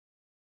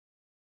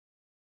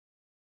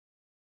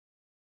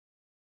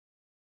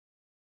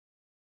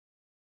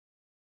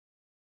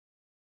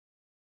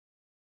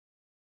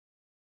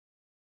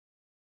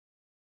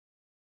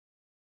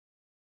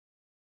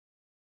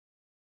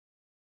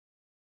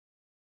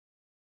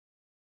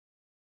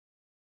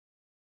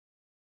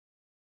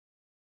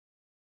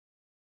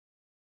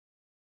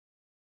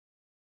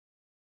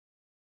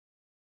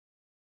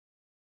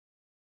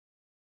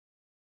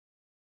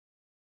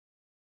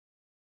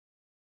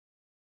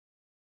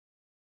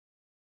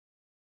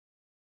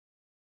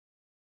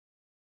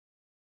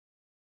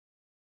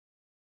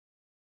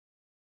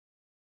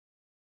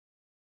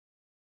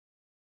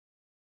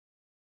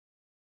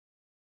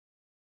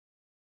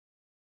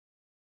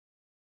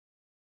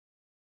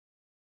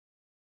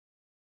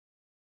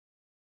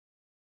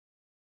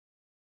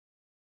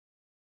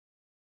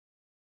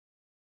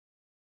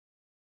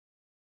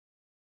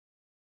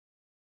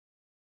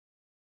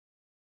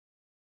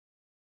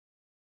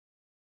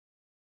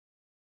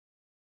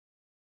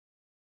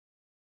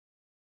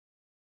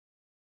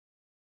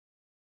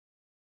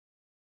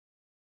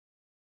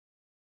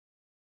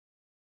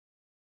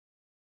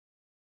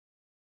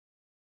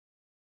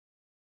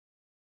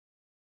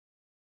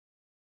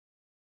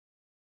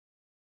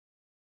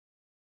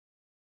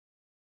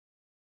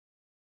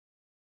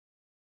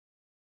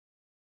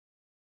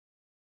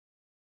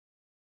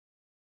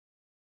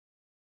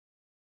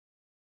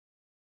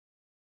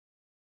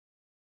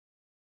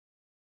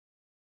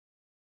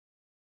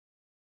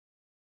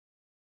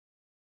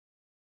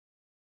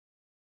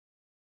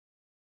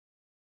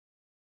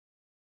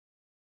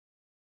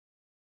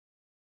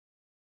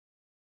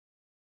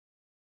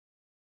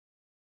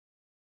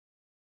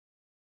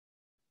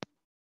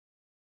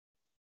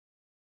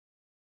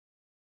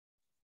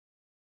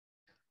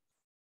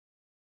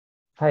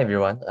Hi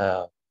everyone.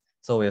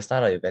 So we'll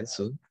start our event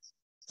soon.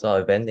 So our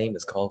event name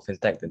is called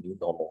FinTech, the New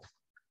Normal.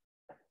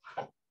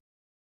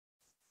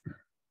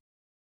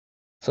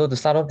 So to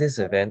start off this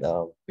event,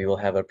 we will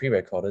have a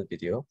pre-recorded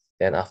video.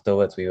 Then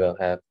afterwards, we will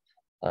have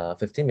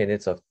 15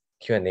 minutes of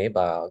Q&A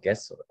by our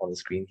guests on the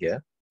screen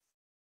here.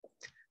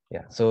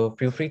 Yeah, so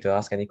feel free to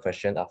ask any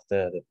question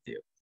after the video.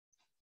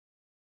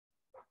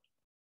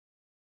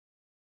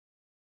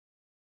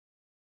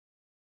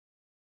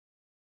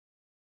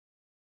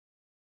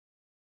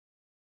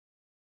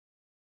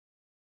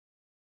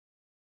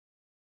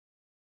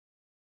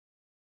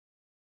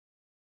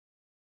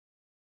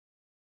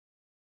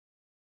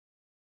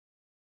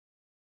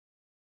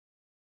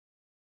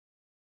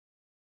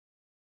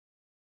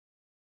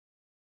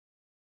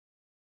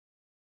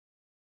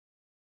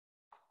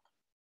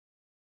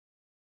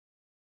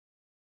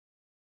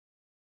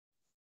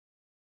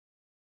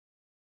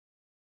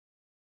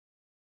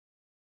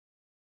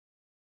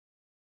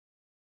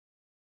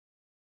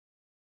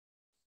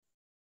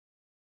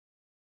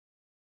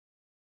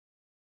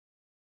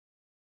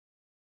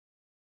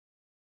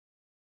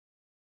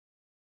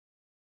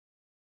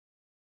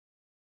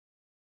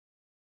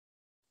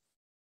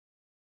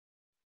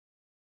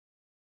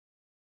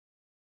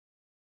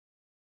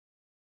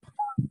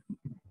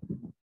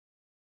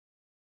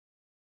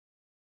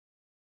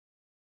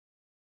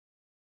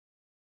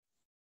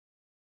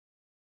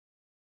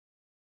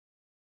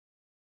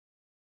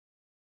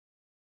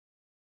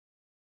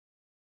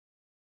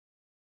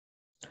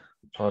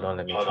 Hold on,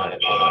 let me try.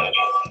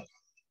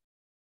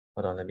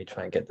 Hold on, let me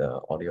try and get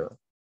the audio.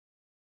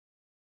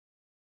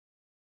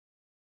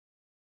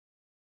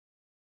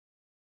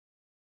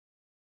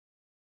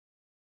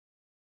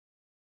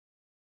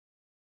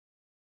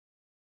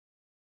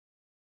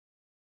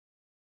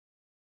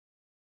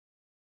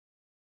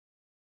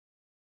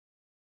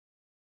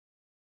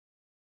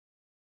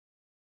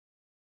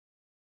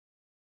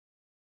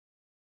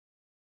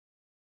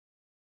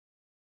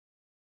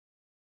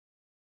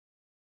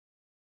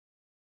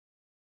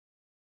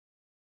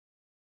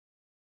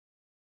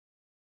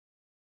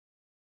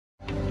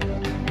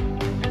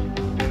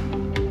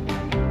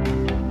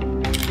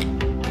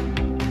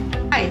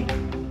 Hi,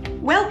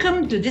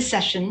 welcome to this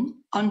session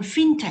on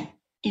FinTech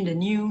in the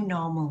New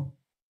Normal.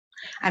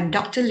 I'm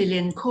Dr.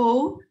 Lillian,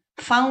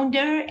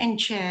 founder and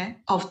chair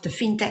of the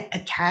FinTech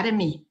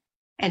Academy,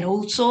 and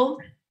also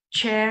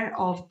chair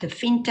of the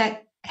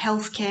FinTech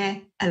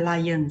Healthcare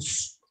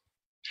Alliance.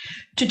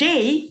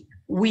 Today,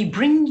 we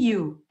bring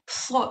you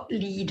thought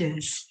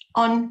leaders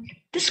on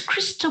this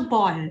crystal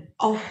ball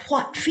of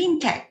what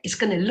FinTech is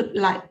going to look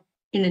like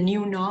in the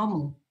new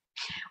normal.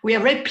 We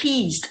are very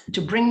pleased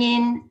to bring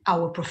in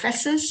our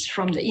professors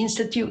from the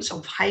Institutes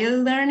of Higher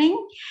Learning,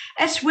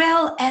 as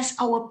well as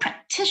our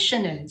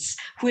practitioners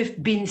who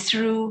have been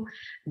through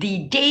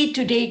the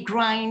day-to-day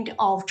grind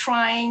of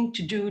trying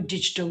to do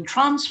digital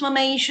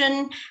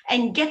transformation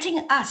and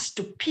getting us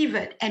to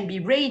pivot and be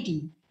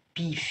ready,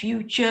 be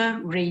future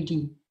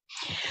ready.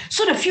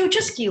 So the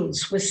future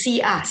skills will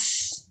see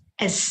us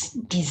as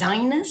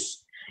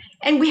designers,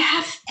 and we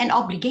have an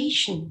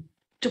obligation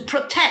to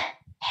protect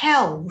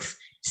health,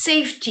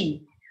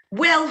 safety,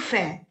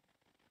 welfare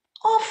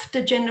of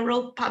the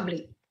general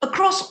public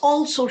across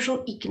all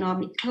social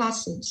economic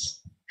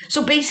classes.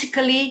 So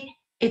basically,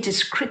 it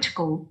is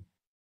critical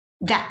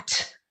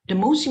that the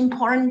most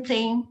important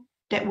thing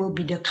that will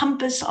be the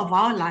compass of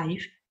our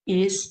life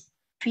is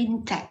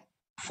FinTech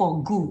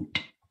for good.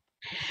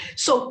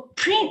 So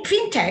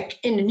FinTech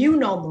in the new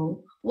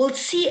normal will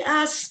see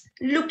us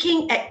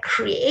looking at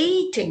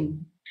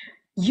creating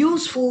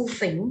useful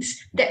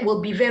things that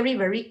will be very,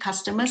 very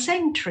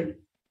customer-centric.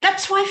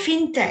 That's why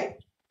FinTech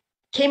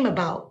came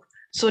about,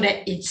 so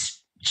that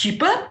it's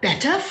cheaper,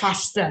 better,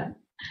 faster.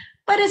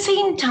 But at the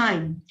same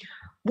time,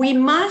 we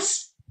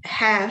must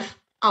have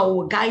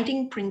our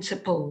guiding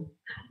principle,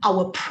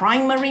 our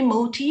primary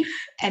motive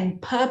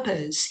and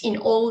purpose in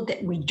all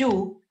that we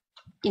do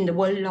in the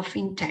world of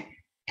FinTech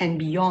and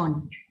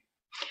beyond.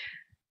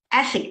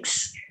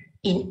 Ethics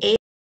in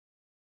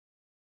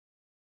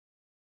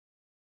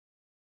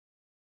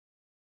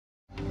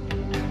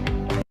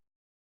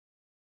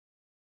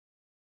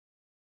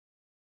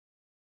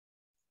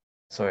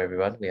Sorry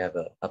everyone, we have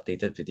an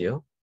updated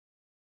video.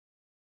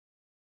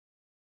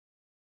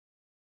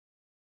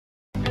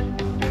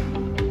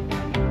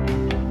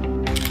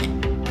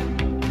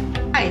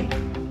 Hi,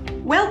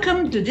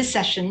 welcome to this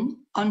session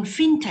on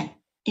FinTech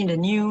in the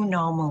New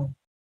Normal.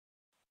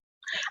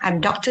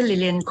 I'm Dr.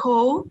 Lillian,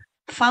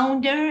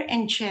 founder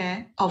and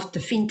chair of the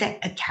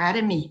FinTech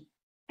Academy,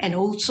 and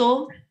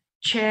also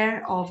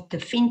chair of the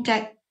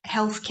FinTech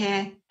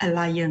Healthcare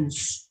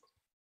Alliance.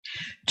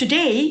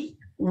 Today,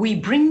 we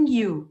bring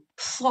you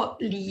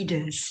thought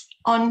leaders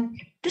on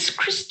this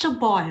crystal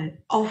ball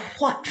of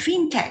what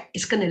FinTech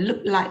is going to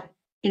look like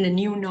in the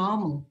new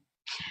normal.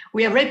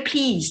 We are very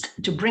pleased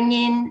to bring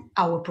in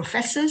our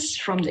professors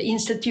from the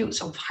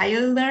Institutes of Higher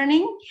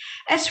Learning,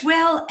 as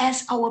well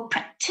as our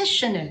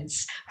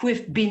practitioners who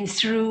have been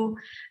through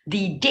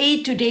the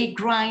day-to-day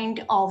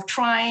grind of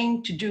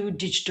trying to do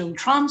digital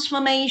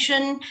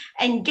transformation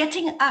and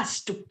getting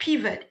us to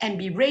pivot and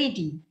be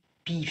ready,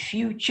 be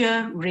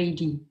future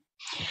ready.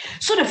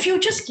 So the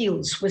future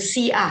skills will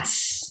see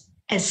us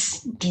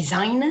as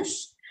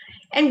designers,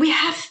 and we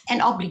have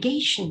an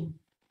obligation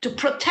to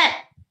protect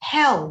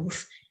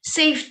health,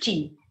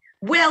 safety,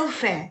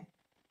 welfare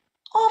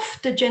of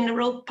the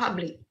general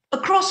public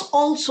across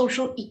all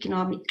social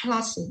economic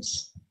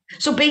classes.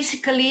 So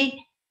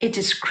basically, it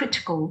is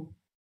critical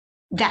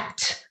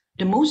that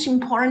the most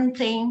important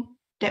thing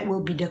that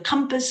will be the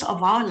compass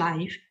of our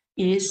life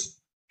is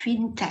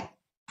FinTech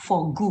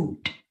for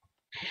good.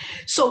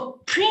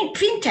 So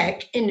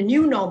FinTech in the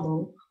new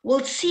normal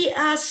will see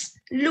us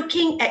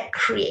looking at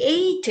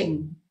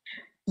creating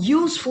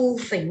useful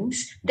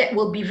things that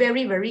will be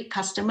very, very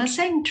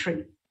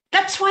customer-centric.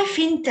 That's why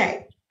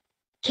FinTech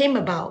came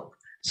about,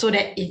 so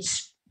that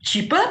it's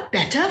cheaper,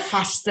 better,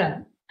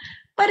 faster.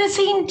 But at the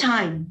same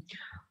time,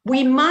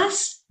 we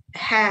must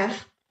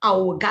have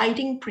our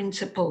guiding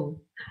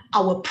principle,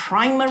 our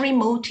primary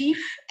motive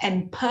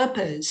and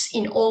purpose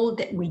in all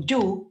that we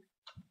do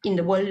in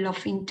the world of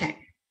FinTech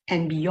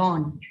and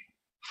beyond.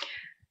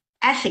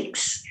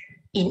 Ethics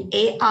in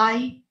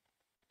AI,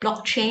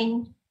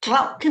 blockchain,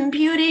 cloud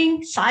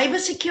computing,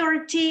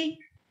 cybersecurity,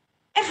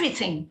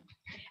 everything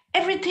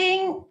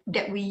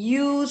that we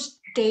use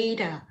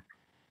data.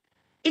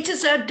 It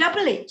is a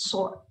double-edged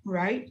sword,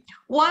 right?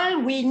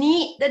 While we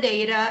need the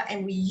data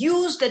and we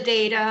use the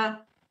data,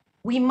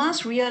 we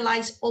must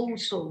realize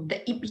also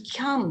that it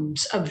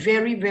becomes a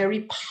very,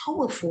 very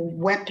powerful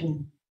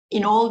weapon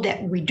in all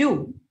that we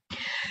do.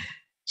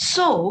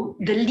 So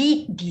the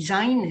lead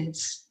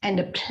designers and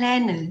the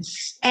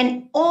planners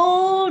and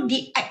all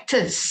the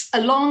actors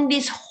along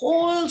this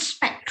whole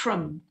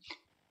spectrum,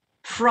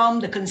 from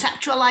the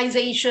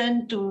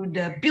conceptualization to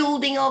the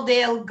building of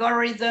the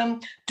algorithm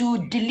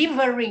to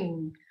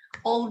delivering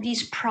all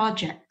these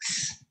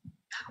projects,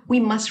 we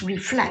must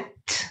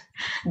reflect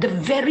the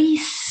very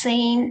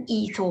same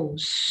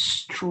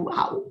ethos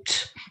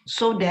throughout,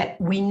 so that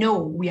we know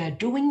we are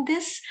doing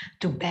this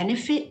to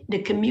benefit the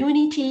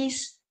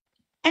communities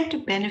and to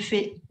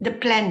benefit the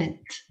planet,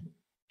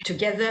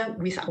 together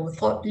with our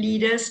thought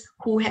leaders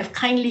who have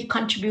kindly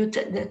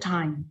contributed their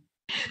time.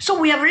 So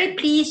we are very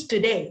pleased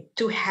today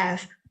to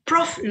have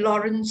Prof.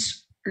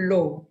 Lawrence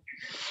Loh,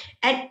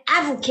 an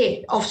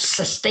advocate of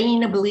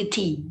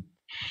sustainability.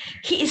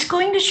 He is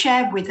going to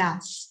share with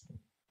us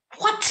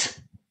what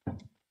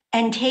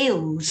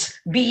entails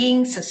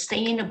being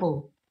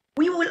sustainable.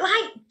 We would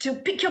like to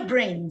pick your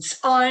brains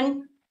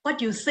on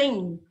what you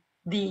think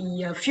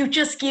the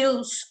future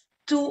skills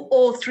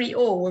 2030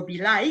 will be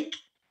like,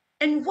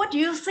 and what do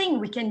you think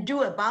we can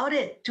do about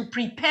it to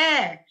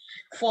prepare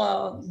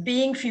for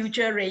being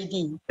future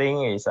ready? I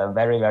think it's a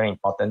very, very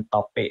important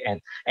topic.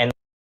 And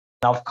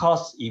of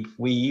course, if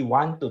we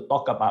want to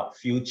talk about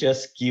future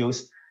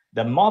skills,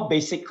 the more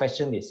basic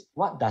question is,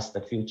 what does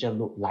the future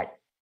look like?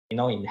 You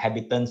know,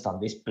 inhabitants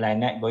on this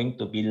planet going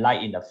to be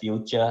like in the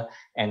future.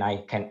 And I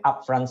can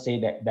upfront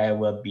say that there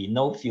will be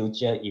no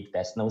future if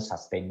there's no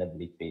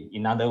sustainability.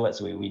 In other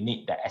words, we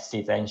need the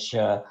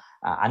essential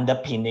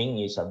underpinning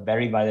is a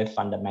very, very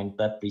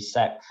fundamental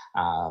precept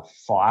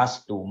for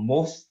us to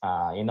move,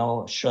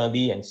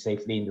 surely and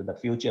safely into the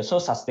future. So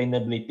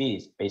sustainability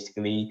is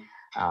basically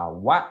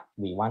what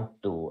we want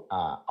to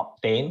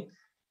obtain.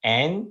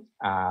 And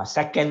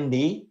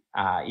secondly,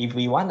 if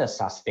we want a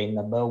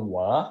sustainable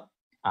world,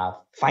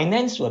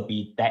 finance will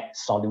be that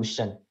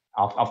solution.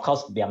 Of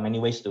course, there are many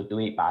ways to do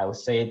it, but I would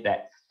say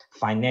that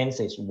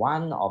finance is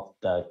one of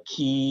the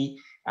key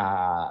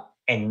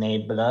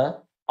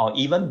enabler or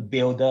even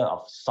builder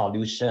of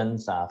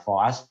solutions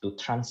for us to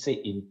transit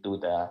into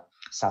the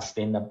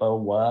sustainable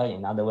world.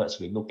 In other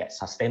words, we look at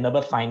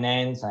sustainable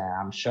finance.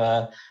 I'm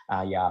sure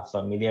you are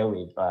familiar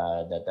with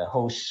the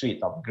whole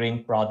suite of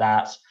green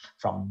products,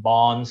 from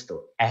bonds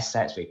to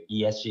assets with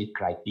ESG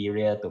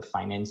criteria to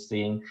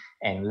financing.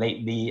 And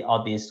lately,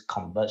 all this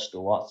converge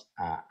towards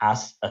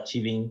us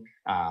achieving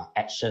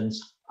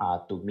actions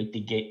to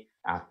mitigate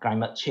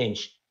climate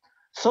change.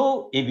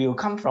 So if you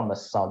come from a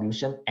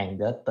solution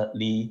angle,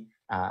 thirdly,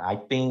 I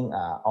think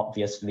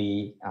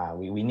obviously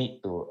we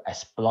need to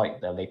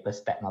exploit the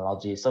latest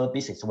technology. So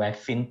this is where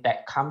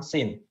FinTech comes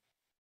in.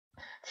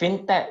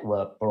 FinTech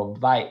will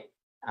provide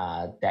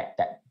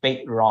that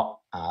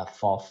bedrock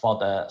for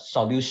the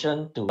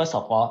solution to, first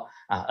of all,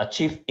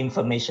 achieve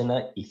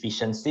informational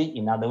efficiency.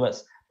 In other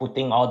words,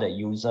 putting all the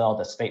user or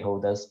the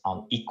stakeholders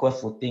on equal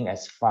footing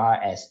as far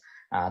as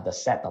the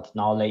set of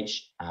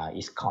knowledge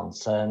is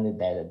concerned.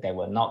 There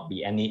will not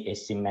be any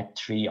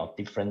asymmetry or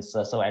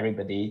differences. So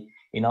everybody,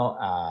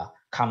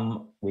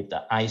 come with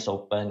the eyes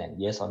open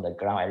and ears on the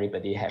ground.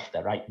 Everybody have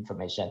the right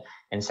information.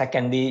 And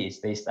secondly,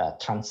 is this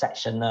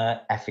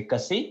transactional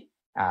efficacy.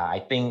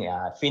 I think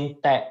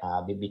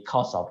FinTech,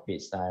 because of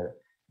its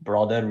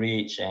broader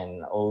reach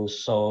and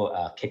also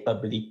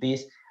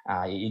capabilities,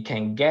 you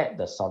can get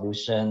the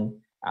solution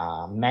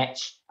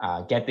match,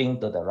 getting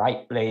to the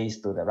right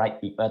place, to the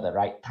right people, the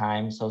right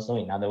time. So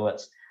in other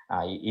words,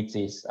 it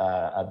is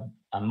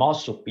a more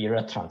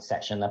superior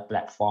transactional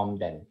platform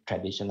than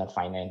traditional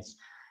finance.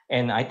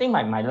 And I think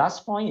my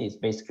last point is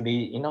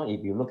basically,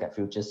 if you look at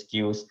future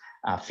skills,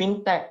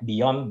 FinTech,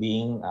 beyond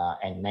being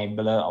an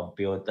enabler or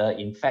builder,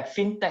 in fact,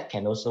 FinTech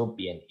can also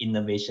be an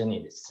innovation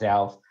in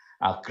itself,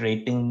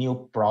 creating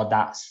new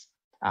products.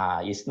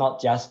 It's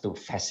not just to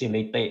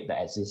facilitate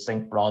the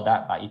existing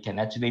product, but it can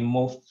actually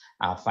move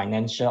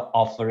financial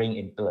offering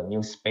into a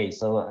new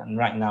space. So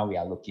right now we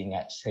are looking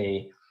at,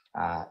 say,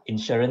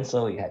 insurance,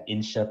 so we have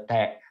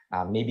InsurTech,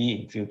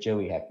 maybe in future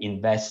we have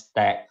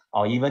InvestTech,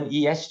 or even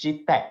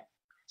ESG Tech.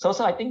 So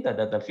I think that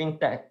the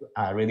FinTech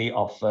really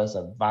offers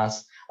a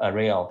vast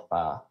array of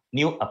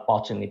new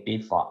opportunity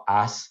for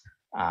us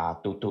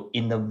to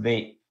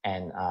innovate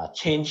and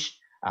change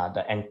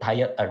the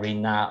entire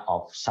arena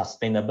of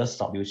sustainable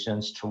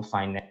solutions through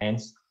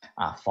finance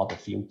for the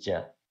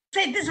future.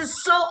 Say, this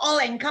is so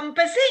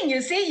all-encompassing.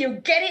 You see,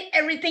 you get it,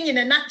 everything in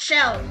a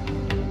nutshell.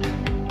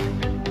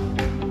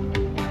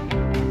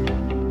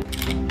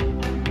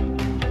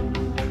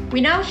 We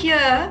now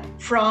hear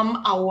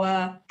from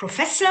our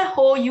Professor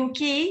Ho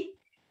Yuki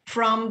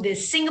from the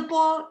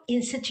Singapore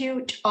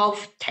Institute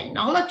of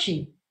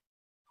Technology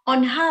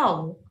on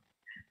how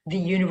the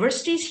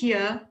universities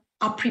here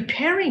are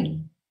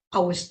preparing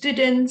our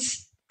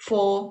students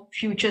for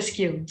future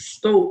skills.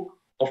 So,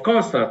 of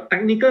course,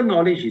 technical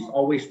knowledge is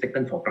always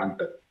taken for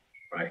granted,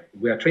 right?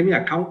 We are training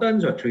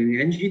accountants, we are training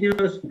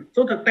engineers.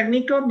 So the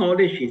technical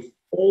knowledge is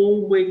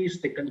always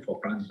taken for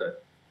granted.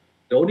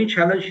 The only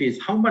challenge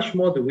is how much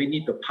more do we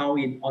need to pile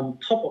in on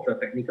top of the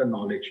technical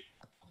knowledge?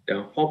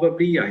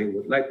 Probably I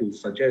would like to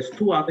suggest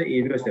two other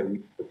areas that we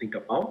need to think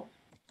about.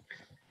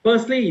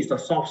 Firstly is the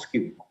soft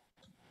skill.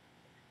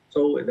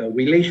 So the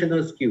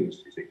relational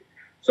skills, you see.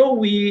 So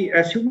we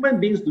as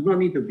human beings do not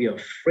need to be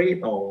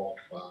afraid of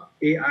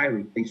AI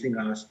replacing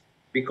us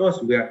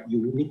because we are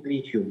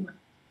uniquely human.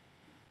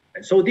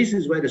 And so this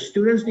is where the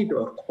students need to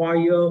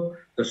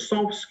acquire the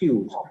soft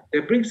skills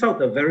that brings out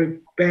the very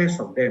best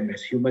of them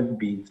as human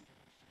beings.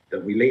 The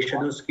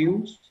relational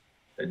skills,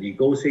 the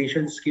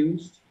negotiation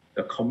skills,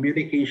 the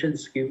communication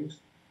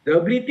skills, the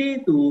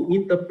ability to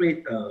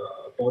interpret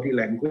body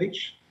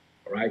language,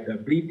 right? The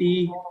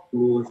ability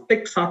to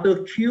take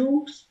subtle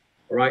cues,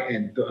 right?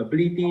 And the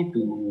ability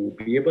to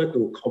be able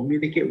to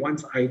communicate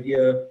one's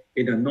idea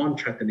in a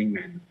non-threatening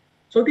manner.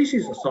 So this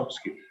is a soft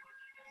skill.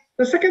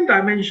 The second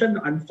dimension,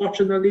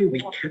 unfortunately,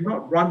 we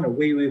cannot run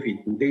away with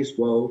in today's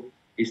world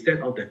is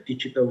that of the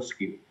digital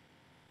skill.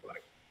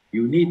 Right?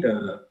 You need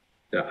the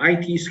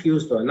IT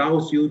skills that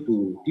allows you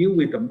to deal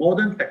with the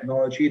modern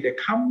technology that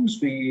comes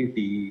with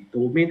the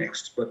domain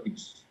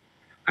expertise.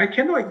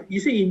 You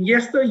see, in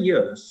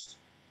yesteryears,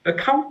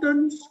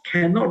 accountants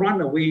cannot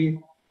run away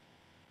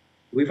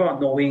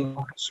without knowing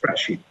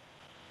spreadsheet.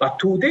 But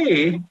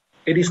today,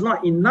 it is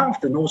not enough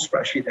to know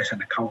spreadsheet as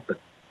an accountant.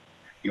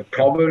 You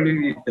probably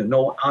need to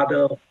know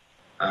other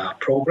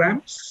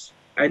programs.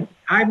 And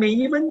I may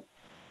even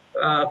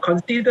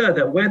consider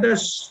that whether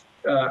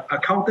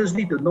accountants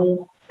need to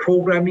know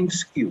programming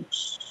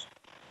skills,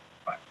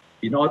 right,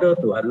 in order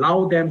to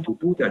allow them to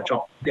do their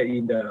job. That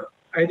in the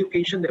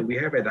education that we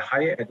have at the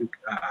higher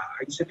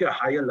Institute of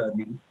Higher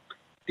Learning,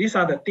 these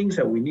are the things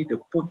that we need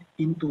to put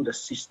into the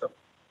system,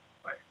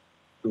 right,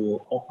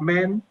 to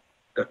augment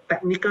the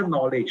technical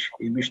knowledge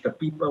in which the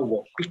people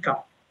will pick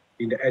up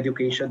in the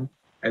education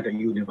at the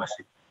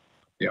university.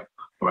 Yeah,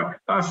 right.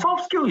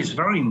 Soft skill is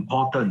very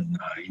important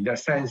in that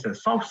sense. That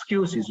soft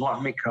skills is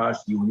what makes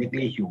us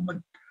uniquely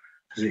human.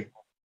 See,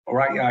 all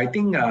right. I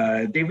think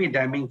David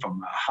Deming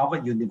from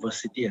Harvard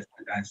University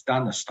has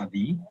done a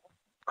study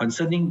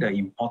concerning the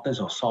importance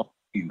of soft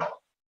skill.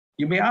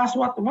 You may ask,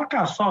 what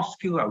kind of soft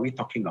skill are we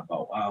talking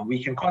about?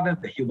 We can call them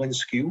the human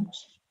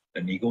skills,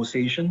 the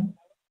negotiation,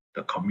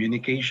 the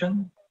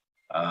communication,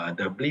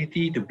 the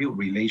ability to build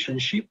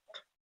relationship.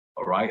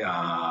 All right.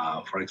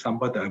 For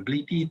example, the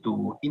ability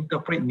to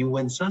interpret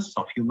nuances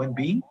of human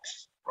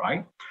beings,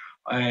 right?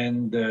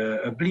 And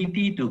the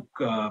ability to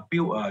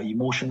build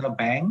emotional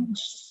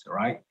banks,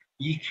 right?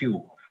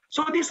 EQ.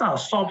 So these are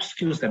soft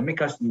skills that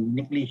make us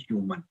uniquely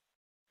human.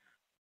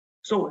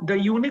 So the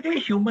uniquely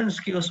human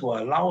skills will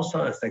allow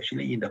us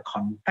actually in the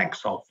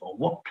context of a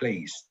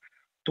workplace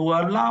to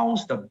allow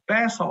the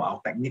best of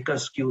our technical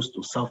skills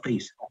to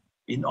surface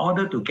in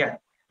order to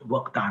get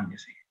work done, you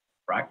see,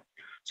 right?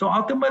 So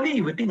ultimately,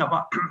 if we think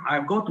about, I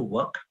go to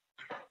work,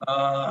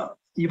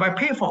 if I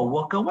pay for a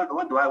worker,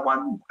 what do I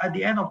want at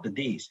the end of the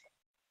day?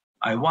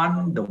 I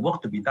want the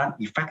work to be done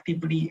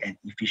effectively and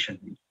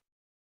efficiently.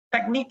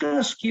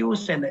 Technical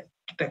skills and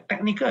the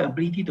technical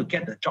ability to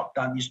get the job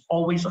done is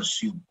always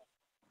assumed,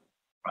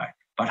 right?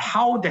 But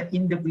how the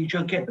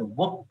individual get the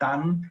work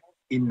done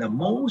in the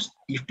most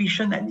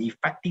efficient and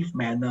effective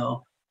manner,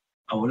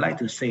 I would like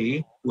to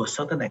say, to a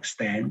certain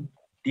extent,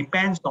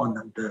 depends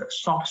on the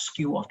soft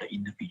skill of the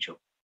individual.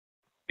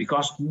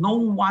 Because no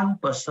one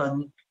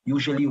person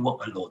usually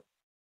work alone.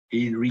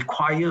 It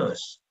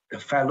requires the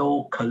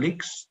fellow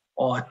colleagues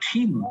or a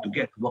team to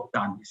get work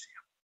done this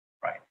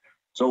year, right?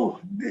 So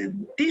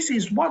this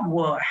is what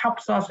will help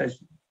us as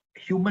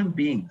human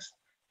beings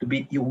to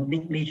be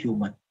uniquely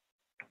human.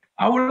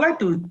 I would like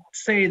to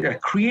say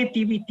that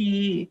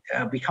creativity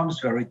becomes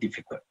very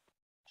difficult,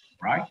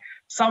 right?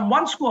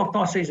 One school of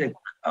thought says that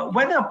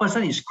whether a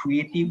person is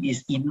creative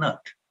is innate.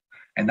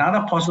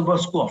 Another possible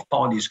school of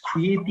thought is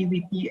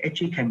creativity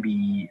actually can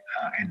be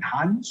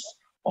enhanced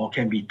or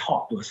can be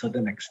taught to a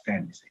certain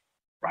extent,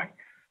 right?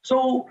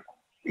 So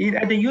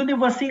at the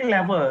university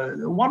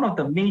level, one of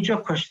the major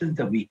questions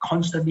that we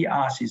constantly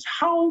ask is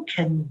how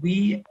can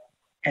we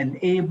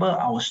enable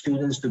our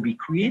students to be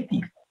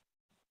creative?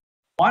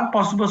 One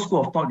possible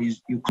school of thought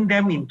is you put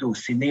them into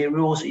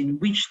scenarios in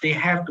which they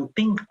have to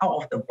think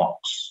out of the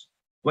box,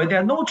 where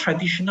there are no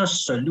traditional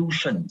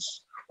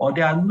solutions or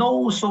there are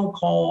no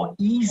so-called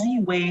easy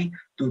way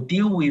to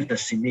deal with the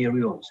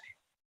scenarios.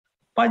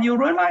 But you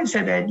realize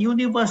that at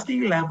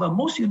university level,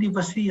 most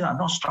universities are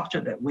not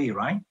structured that way,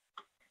 right?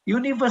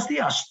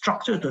 Universities are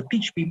structured to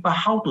teach people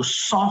how to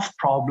solve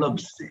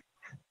problems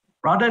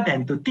rather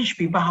than to teach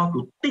people how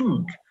to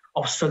think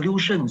of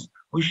solutions,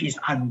 which is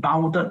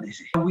unbounded.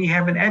 We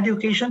have an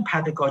education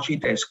pedagogy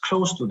that is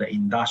close to the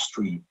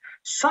industry,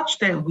 such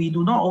that we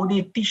do not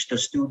only teach the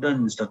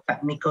students the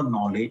technical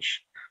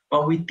knowledge,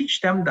 but we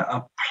teach them the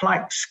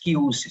applied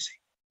skills,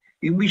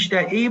 in which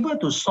they're able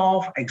to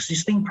solve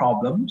existing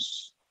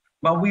problems,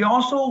 but we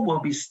also will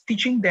be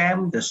teaching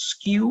them the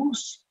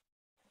skills,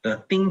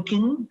 the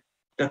thinking,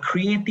 the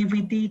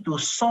creativity to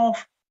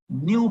solve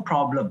new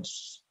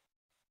problems.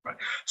 Right.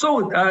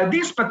 So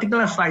this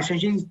particular slide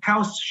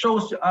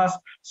shows us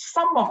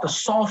some of the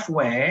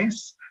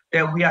softwares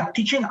that we are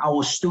teaching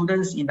our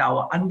students in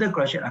our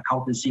undergraduate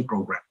accountancy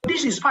program.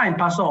 This is part and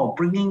parcel of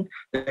bringing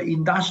the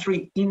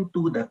industry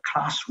into the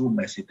classroom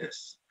as it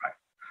is. Right.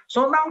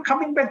 So now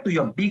coming back to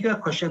your bigger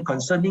question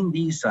concerning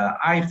this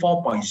I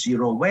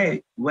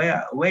 4.0,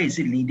 where is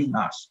it leading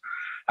us?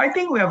 I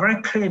think we are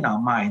very clear in our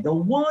mind. The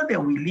world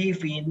that we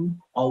live in,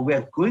 or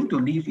we're going to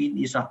live in,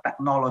 is a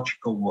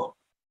technological world.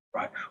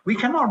 Right? We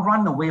cannot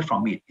run away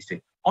from it.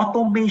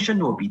 Automation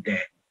will be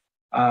there.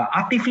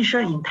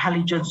 Artificial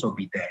intelligence will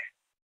be there.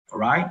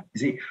 Right?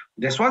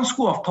 There's one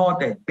school of thought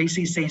that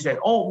basically says that,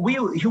 oh, we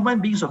human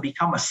beings will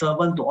become a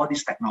servant to all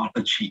this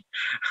technology.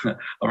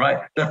 All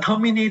right. The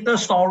Terminator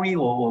story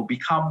will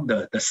become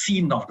the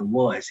scene of the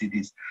world as it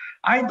is.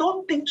 I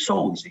don't think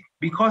so,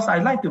 because I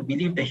like to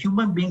believe that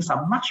human beings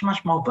are much,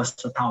 much more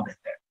versatile than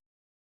that.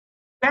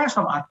 There's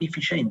some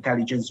artificial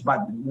intelligence, but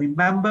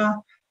remember,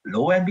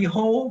 lo and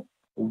behold,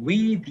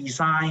 we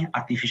design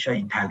artificial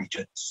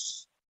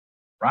intelligence,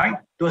 right?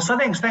 To a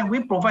certain extent,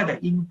 we provide the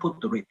input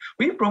to it.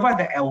 We provide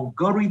the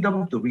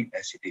algorithm to read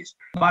as it is.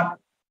 But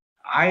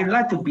I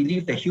like to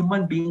believe that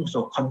human beings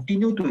will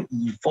continue to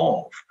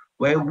evolve,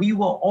 where we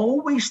will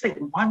always take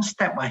one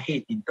step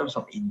ahead in terms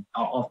of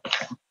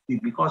technology,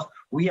 because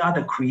we are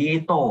the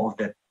creator of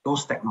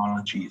those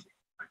technologies.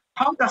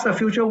 How does the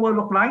future world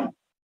look like?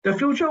 The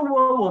future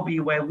world will be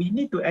where we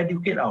need to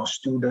educate our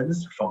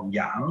students from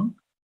young,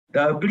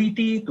 the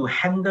ability to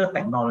handle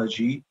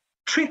technology,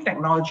 treat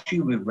technology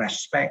with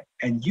respect,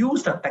 and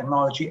use the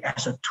technology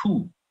as a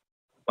tool,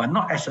 but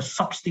not as a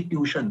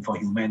substitution for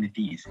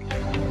humanity.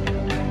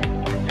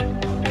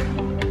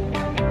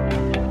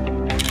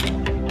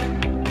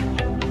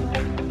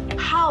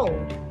 How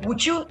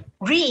would you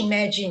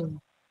reimagine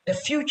the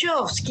future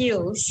of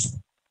skills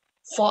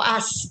for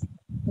us,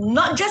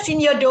 not just in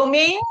your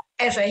domain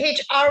as a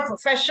HR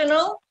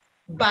professional,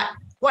 but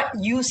what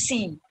you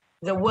see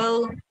the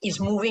world is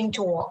moving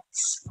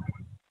towards?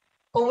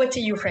 Over to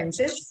you,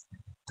 Francis.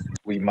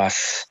 We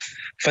must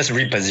first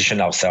reposition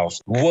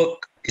ourselves.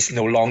 Work is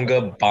no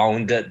longer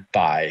bounded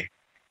by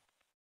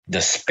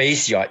the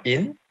space you're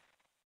in,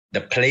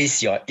 the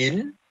place you're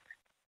in,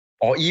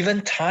 or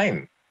even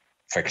time,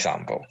 for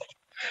example,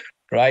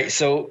 right?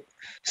 So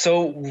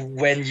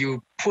when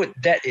you put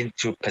that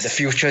into the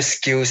future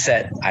skill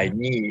set I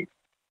need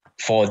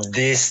for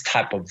this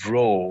type of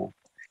role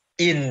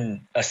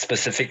in a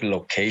specific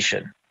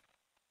location,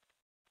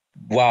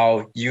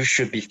 while you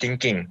should be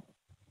thinking,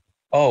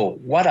 oh,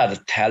 what are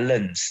the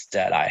talents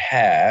that I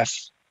have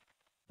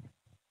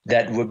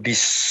that would be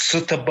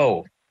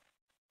suitable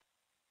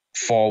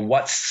for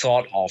what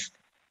sort of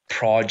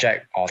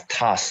project or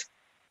task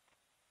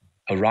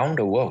around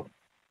the world,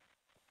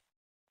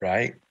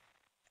 right?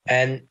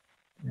 And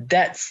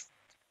that's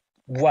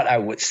what I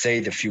would say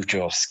the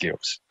future of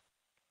skills,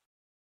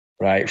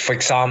 right? For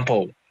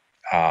example,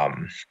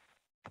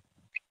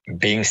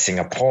 being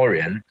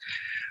Singaporean,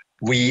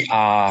 we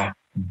are,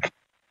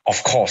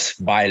 of course,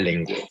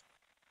 bilingual.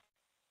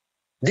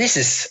 This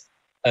is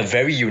a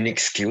very unique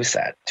skill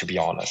set, to be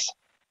honest,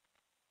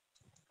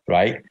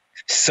 right?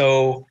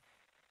 So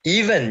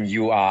even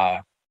you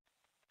are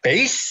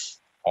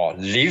based or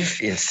live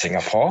in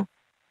Singapore,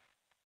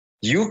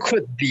 you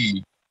could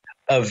be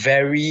a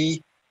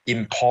very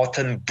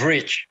important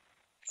bridge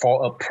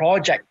for a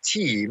project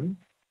team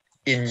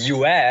in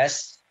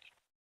US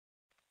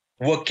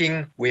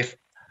working with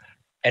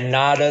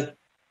another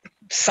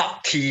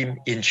sub-team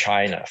in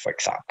China, for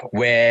example,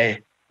 where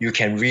you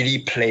can really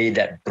play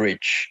that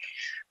bridge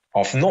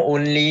of not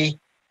only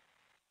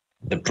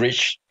the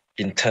bridge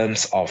in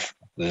terms of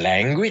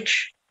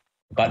language,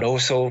 but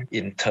also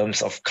in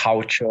terms of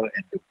culture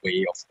and the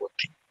way of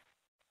working.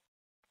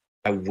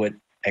 I would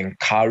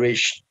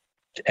encourage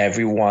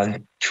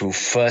everyone to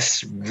first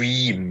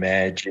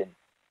reimagine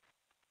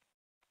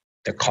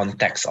the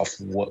context of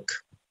work.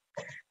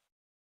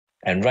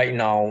 And right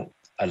now,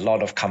 a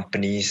lot of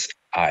companies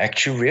are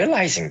actually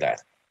realizing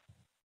that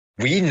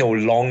we no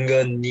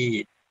longer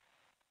need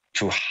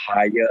to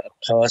hire a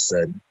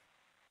person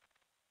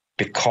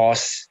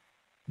because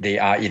they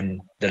are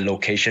in the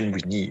location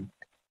we need.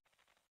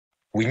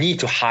 We need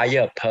to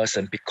hire a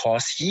person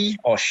because he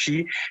or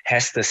she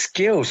has the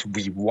skills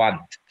we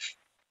want.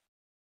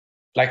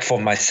 Like for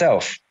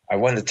myself, I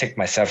want to take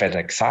myself as an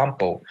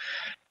example.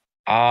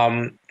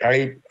 I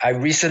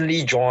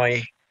recently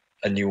joined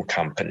a new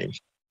company.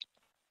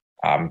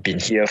 I've been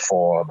here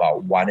for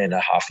about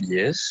 1.5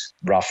 years,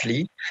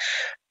 roughly.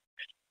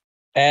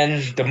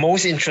 And the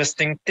most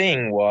interesting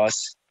thing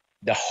was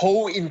the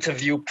whole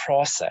interview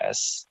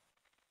process,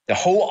 the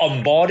whole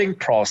onboarding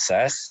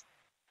process.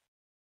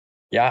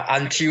 Yeah,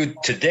 until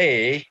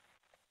today,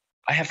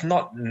 I have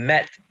not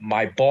met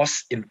my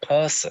boss in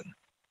person.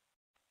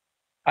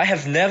 I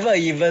have never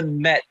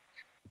even met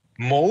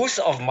most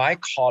of my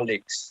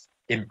colleagues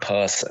in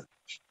person.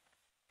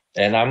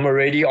 And I'm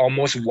already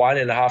almost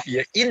 1.5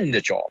 years in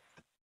the job.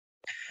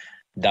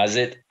 Does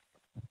it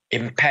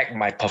impact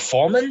my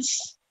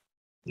performance?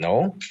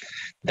 No.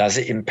 Does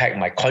it impact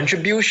my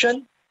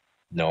contribution?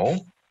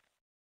 No.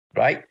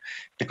 Right?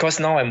 Because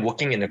now I'm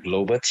working in a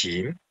global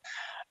team.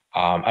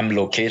 I'm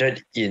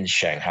located in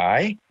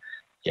Shanghai.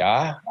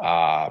 Yeah.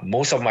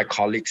 Most of my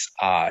colleagues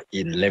are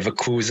in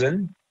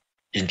Leverkusen,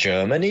 in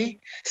Germany.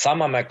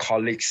 Some of my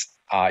colleagues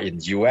are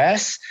in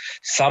US.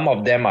 Some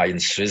of them are in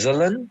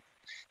Switzerland.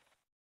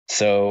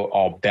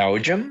 Or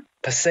Belgium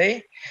per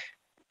se,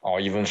 or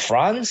even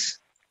France.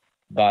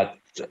 But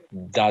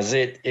does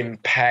it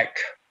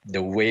impact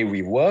the way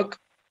we work?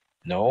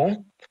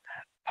 No.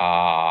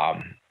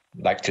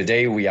 Like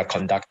today, we are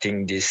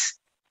conducting this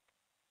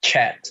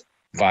chat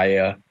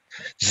via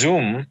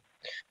Zoom,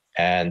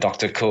 and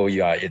Dr. Koh,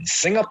 you are in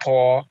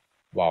Singapore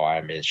while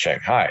I'm in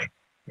Shanghai,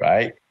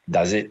 right?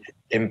 Does it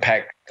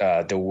impact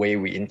the way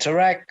we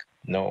interact?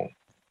 No.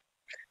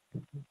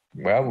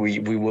 Well,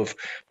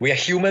 we are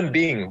human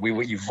beings. We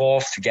will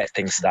evolve to get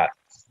things done.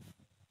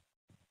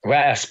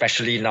 Well,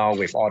 especially now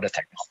with all the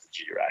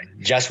technology, right?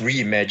 Just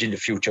reimagine the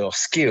future of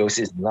skills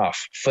is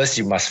enough. First,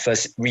 you must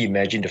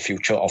reimagine the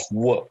future of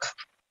work.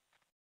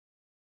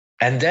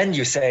 And then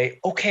you say,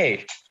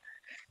 okay,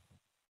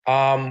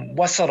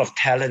 what sort of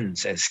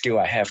talents and skill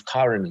I have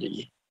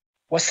currently?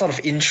 What sort of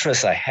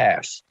interests I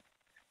have?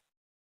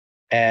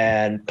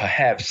 And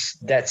perhaps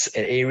that's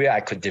an area I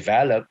could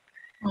develop.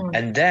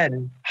 And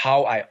then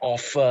how I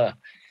offer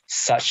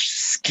such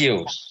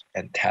skills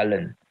and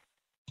talent.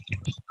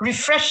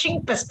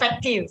 Refreshing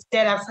perspective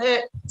that I've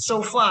heard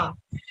so far.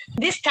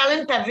 This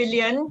talent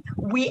pavilion,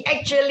 we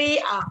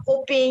actually are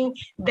hoping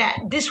that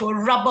this will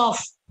rub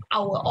off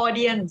our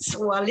audience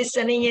who are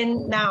listening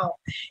in now.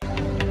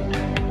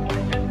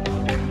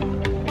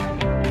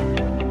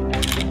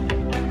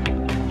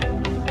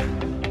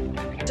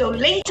 So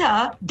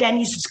later,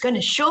 Dennis is going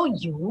to show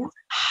you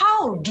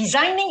how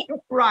designing it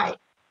right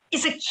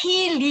is a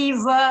key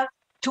lever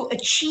to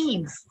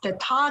achieve the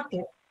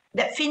target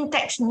that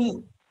fintechs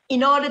need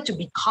in order to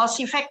be cost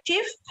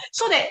effective,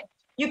 so that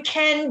you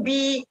can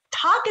be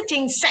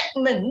targeting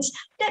segments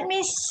that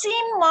may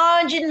seem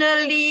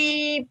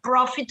marginally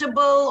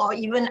profitable or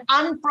even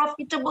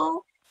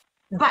unprofitable,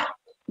 but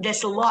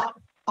there's a lot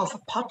of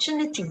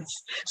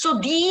opportunities. So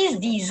these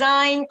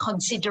design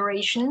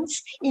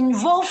considerations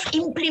involve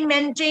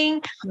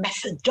implementing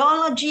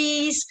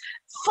methodologies,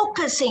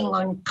 focusing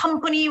on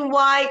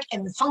company-wide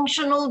and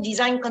functional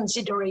design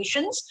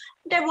considerations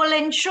that will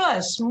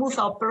ensure smooth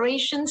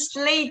operations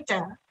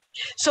later.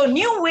 So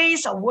new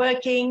ways of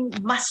working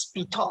must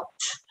be taught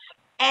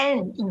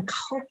and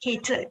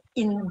inculcated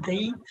in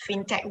the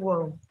fintech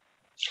world.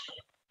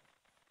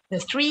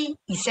 The 3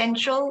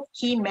 essential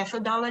key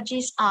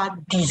methodologies are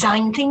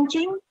design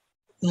thinking,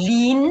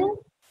 lean,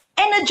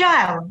 and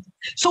agile.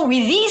 So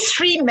with these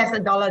 3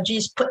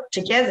 methodologies put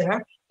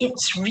together,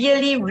 it's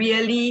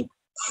really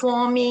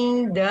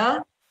forming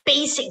the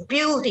basic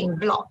building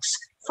blocks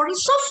for a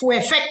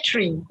software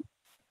factory.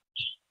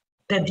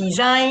 The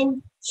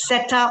design,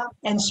 setup,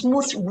 and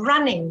smooth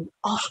running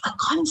of a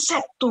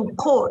concept to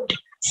code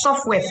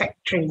software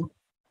factory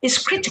is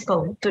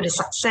critical to the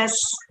success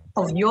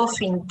of your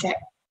fintech.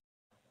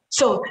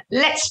 So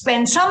let's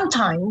spend some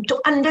time to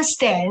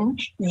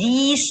understand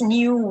these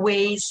new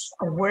ways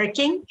of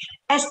working,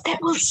 as that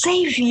will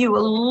save you a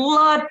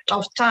lot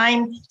of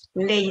time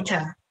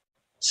later.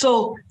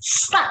 So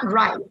start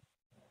right,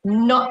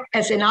 not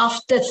as an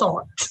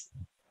afterthought.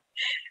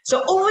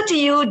 So over to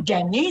you,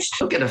 Dennis.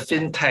 Look at a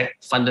fintech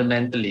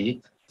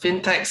fundamentally.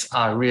 Fintechs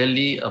are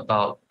really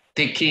about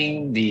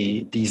taking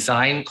the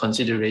design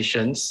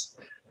considerations,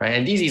 right?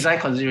 And these design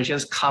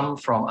considerations come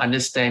from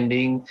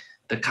understanding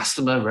the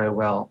customer very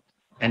well,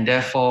 and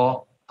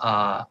therefore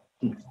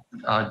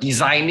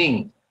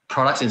designing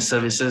products and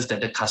services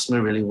that the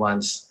customer really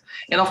wants.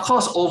 And of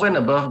course, over and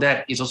above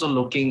that, it's also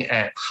looking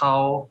at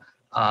how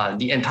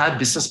the entire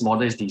business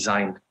model is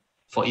designed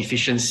for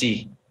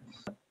efficiency,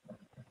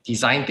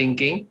 design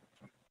thinking,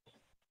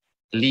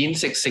 Lean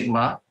Six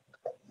Sigma,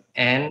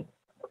 and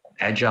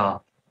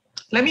Agile.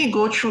 Let me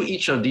go through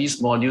each of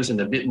these modules in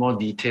a bit more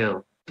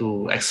detail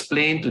to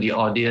explain to the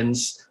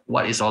audience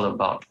what it's all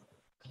about.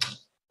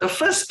 The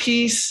first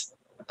piece,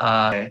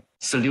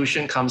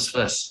 solution comes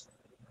first.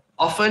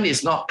 Often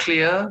it's not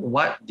clear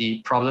what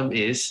the problem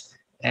is,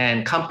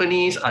 and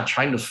companies are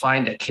trying to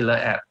find that killer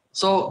app.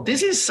 So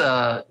this is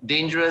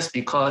dangerous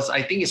because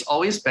I think it's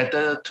always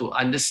better to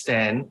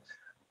understand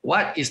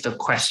what is the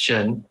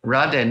question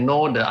rather than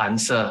know the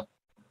answer.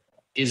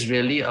 Is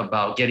really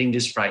about getting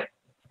this right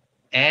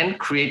and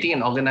creating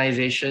an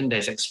organization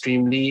that's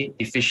extremely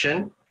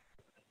efficient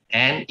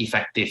and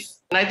effective.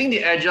 And I think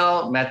the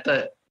agile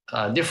method,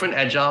 different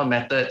agile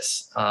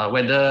methods,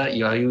 whether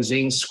you're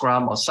using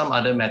Scrum or some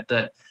other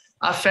method,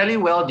 are fairly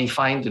well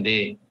defined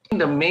today.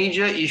 The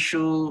major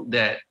issue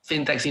that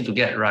fintechs need to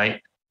get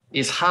right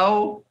is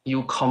how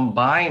you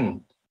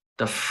combine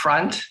the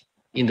front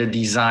in the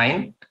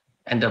design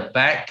and the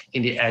back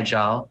in the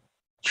agile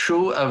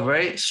through a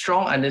very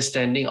strong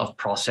understanding of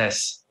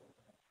process.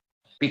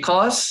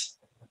 Because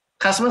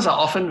customers are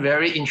often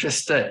very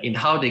interested in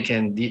how they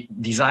can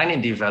design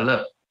and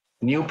develop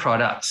new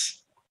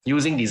products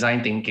using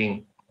design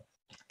thinking.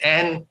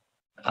 And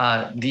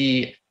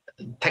the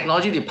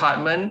technology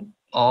department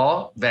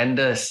or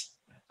vendors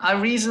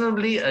are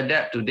reasonably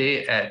adept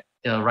today at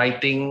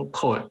writing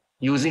code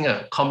using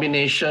a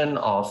combination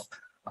of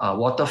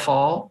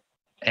waterfall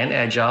and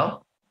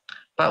agile.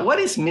 But what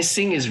is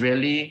missing is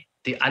really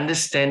the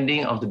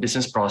understanding of the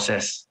business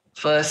process.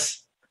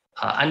 First,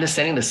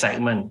 understanding the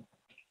segment.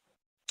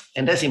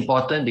 And that's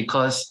important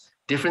because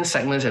different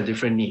segments have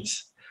different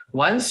needs.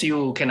 Once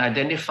you can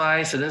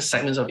identify certain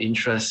segments of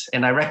interest,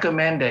 and I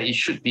recommend that it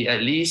should be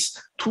at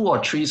least 2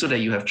 or 3 so that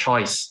you have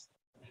choice.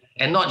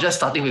 And not just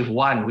starting with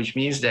 1, which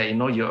means that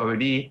you're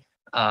already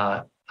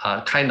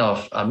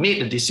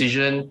made the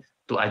decision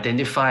to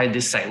identify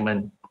this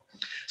segment.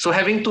 So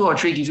having 2 or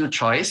 3 gives you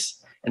choice.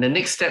 And the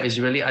next step is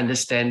really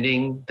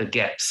understanding the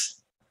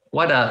gaps.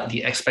 What are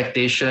the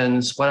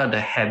expectations? What are the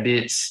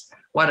habits?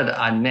 What are the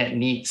unmet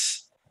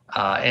needs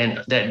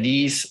and that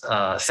these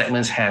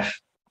segments have?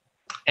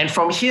 And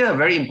from here,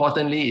 very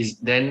importantly, is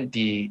then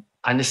the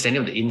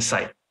understanding of the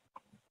insight.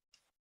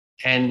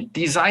 And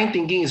design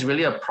thinking is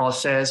really a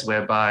process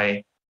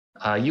whereby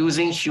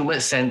using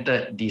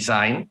human-centered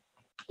design,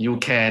 you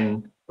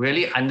can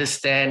really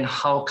understand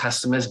how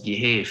customers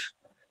behave.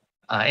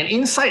 And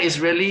insight is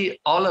really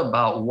all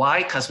about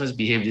why customers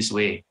behave this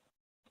way.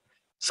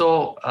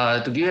 So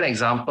to give you an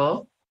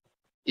example,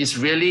 it's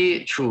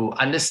really through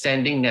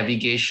understanding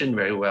navigation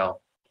very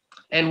well.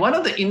 And one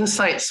of the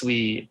insights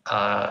we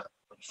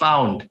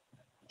found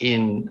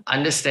in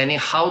understanding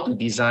how to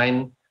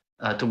design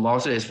tomorrow,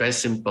 so it's very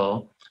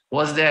simple,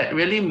 was that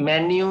really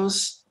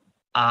menus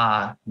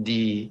are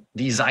the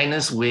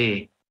designer's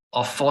way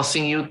of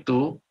forcing you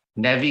to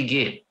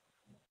navigate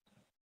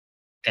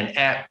an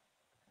app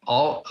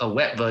or a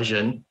web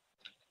version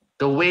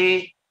the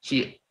way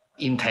he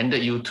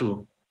intended you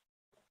to,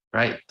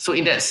 right? So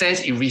in that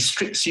sense, it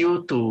restricts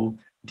you to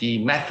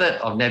the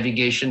method of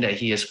navigation that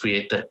he has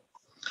created.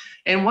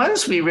 And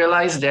once we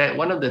realized that,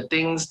 one of the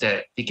things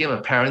that became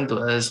apparent to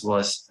us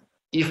was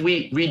if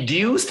we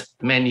reduced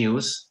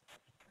menus,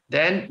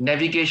 then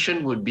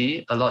navigation would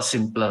be a lot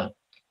simpler.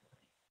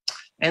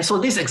 And so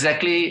this is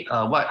exactly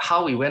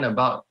how we went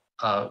about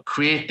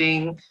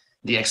creating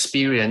the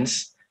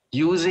experience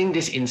using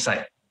this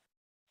insight.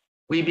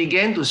 We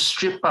began to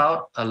strip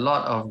out a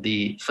lot of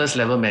the first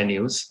level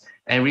menus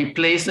and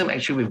replace them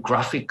actually with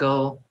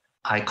graphical,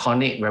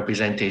 iconic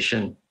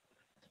representation.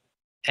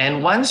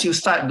 And once you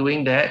start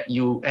doing that,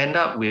 you end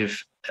up with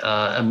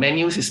a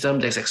menu system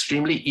that's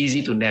extremely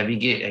easy to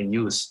navigate and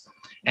use.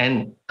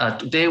 And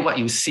today, what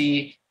you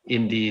see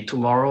in the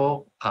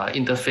Tomorrow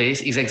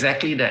interface is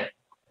exactly that.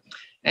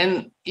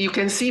 And you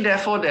can see,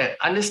 therefore, that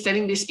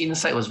understanding this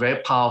insight was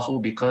very powerful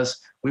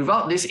because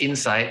without this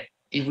insight,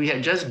 if we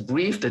had just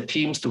briefed the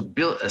teams to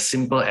build a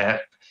simple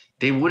app,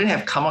 they wouldn't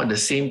have come out with the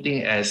same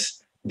thing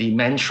as the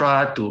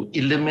mantra to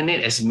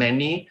eliminate as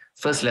many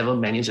first level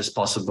menus as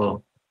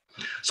possible.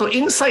 So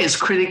insight is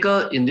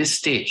critical in this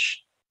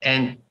stage.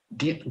 And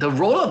the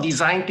role of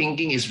design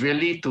thinking is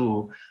really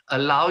to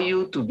allow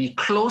you to be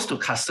close to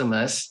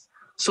customers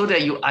so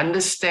that you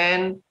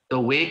understand the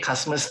way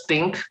customers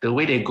think, the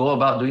way they go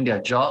about doing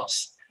their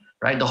jobs,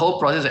 right? The whole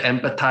process of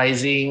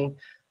empathizing,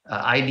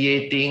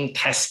 ideating,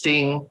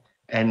 testing,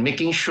 and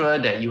making sure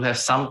that you have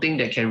something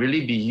that can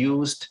really be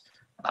used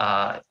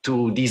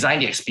to design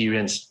the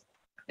experience.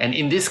 And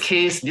in this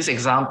case, this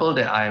example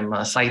that I'm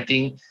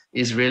citing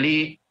is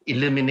really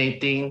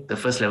eliminating the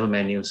first level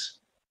menus.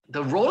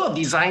 The role of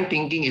design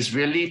thinking is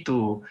really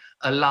to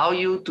allow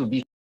you to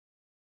be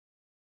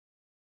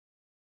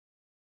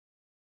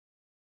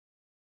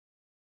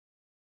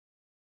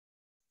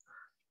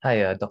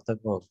Hi, Dr.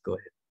 Go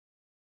ahead.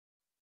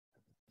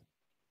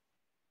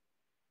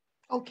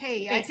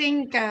 Okay, I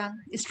think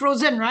it's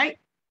frozen, right?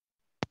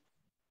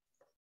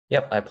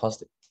 Yep, I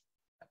paused it.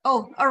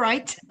 Oh, all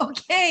right.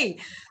 Okay.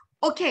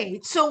 Okay,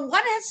 so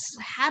what has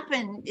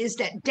happened is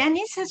that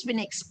Dennis has been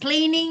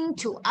explaining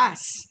to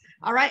us,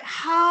 all right,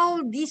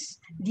 how this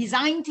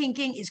design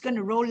thinking is going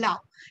to roll out.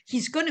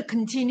 He's going to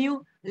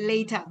continue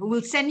later.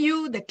 We'll send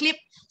you the clip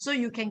so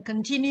you can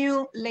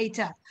continue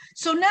later.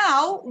 So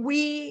now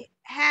we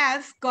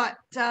have got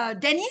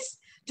Dennis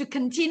to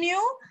continue,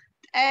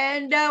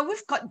 and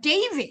we've got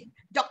David,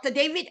 Dr.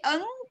 David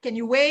Ng. Can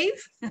you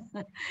wave?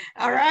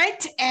 All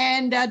right,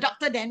 and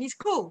Dr. Dennis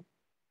Koo.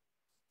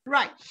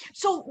 Right.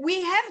 So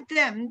we have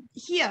them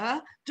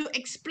here to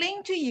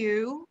explain to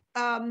you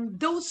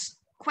those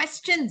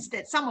questions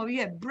that some of you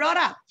have brought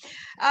up.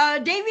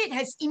 David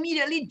has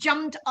immediately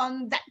jumped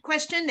on that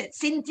question that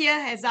Cynthia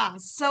has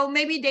asked. So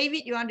maybe,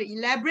 David, you want to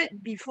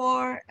elaborate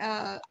before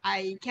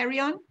I carry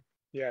on?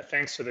 Yeah,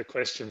 thanks for the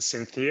question,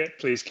 Cynthia.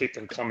 Please keep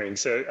them coming.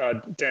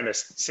 So,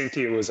 Dennis,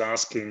 Cynthia was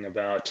asking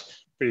about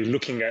really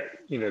looking at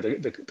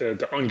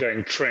the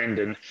ongoing trend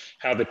and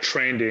how the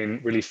trend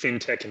in really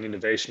fintech and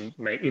innovation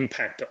may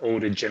impact the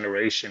older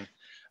generation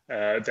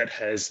that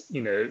has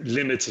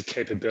limited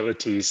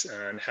capabilities,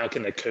 and how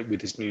can they cope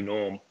with this new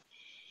norm?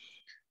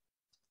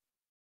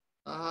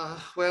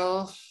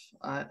 Well,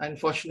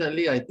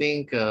 unfortunately, I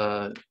think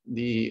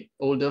the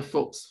older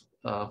folks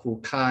who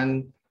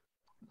can't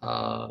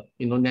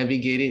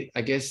navigate it,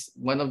 I guess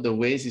one of the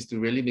ways is to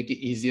really make it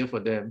easier for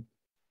them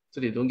so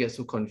they don't get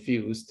so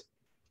confused.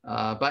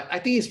 But I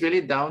think it's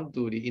really down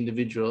to the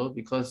individual,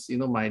 because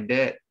my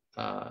dad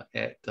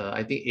at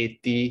I think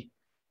 80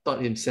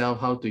 taught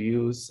himself how to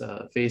use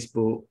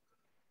Facebook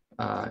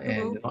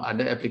and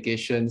other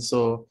applications.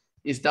 So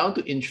it's down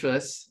to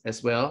interest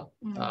as well.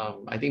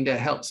 I think that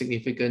helps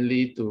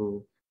significantly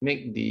to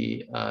make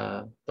the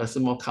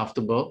person more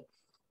comfortable.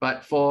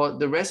 But for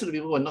the rest of the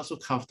people who are not so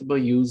comfortable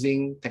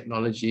using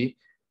technology,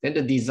 then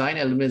the design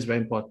element is very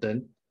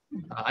important.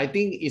 I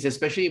think it's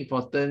especially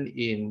important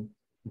in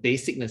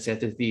basic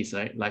necessities,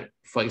 right? Like,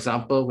 for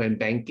example, when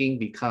banking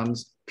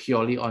becomes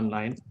purely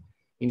online.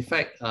 In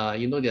fact,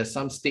 there are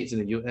some states in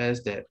the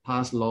US that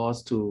pass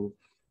laws to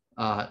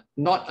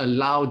not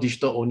allow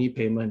digital-only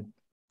payment,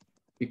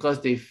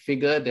 because they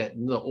figure that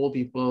the old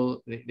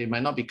people, they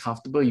might not be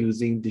comfortable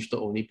using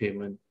digital-only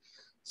payment.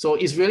 So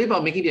it's really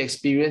about making the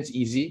experience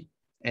easy,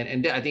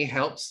 and that I think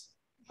helps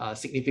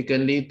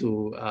significantly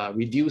to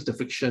reduce the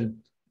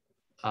friction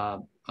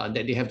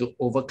that they have to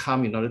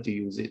overcome in order to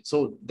use it.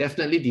 So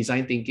definitely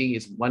design thinking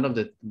is one of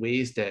the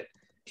ways that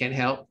can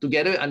help,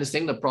 together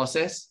understanding the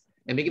process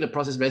and making the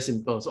process very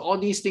simple. So all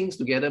these things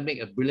together make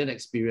a brilliant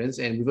experience,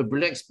 and with a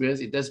brilliant experience,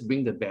 it does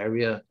bring the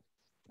barrier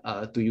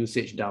to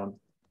usage down.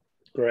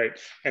 Great.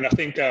 And I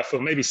think for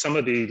maybe some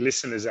of the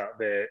listeners out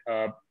there,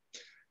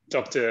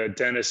 Dr.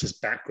 Dennis's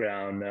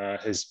background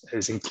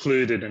has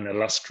included an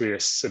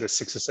illustrious sort of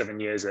 6 or 7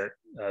 years at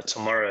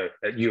Tomorrow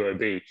at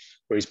UOB,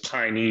 where he's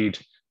pioneered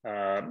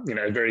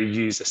a very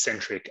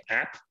user-centric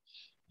app.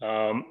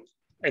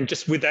 And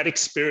just with that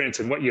experience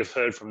and what you've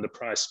heard from the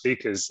prior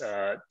speakers,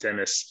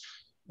 Dennis,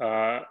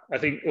 I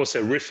think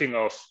also riffing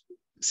off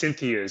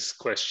Cynthia's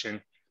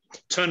question,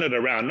 turn it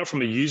around, not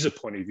from a user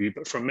point of view,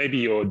 but from maybe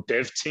your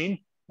dev team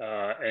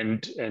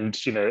and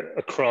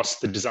across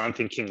the design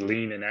thinking,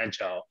 lean and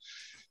agile.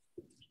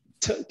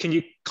 Can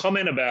you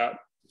comment about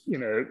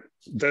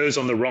those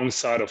on the wrong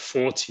side of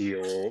 40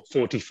 or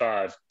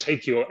 45,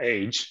 take your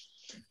age?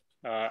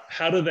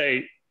 How do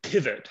they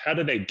pivot? How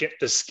do they get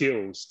the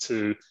skills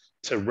to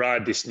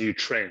ride this new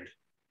trend?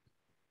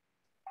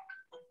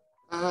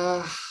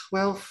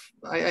 Well,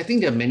 I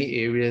think there are many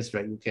areas,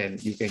 right, you can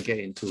get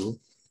into.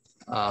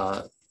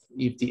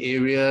 If the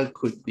area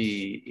could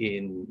be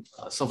in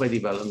software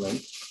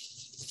development,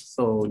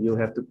 so you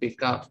have to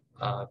pick up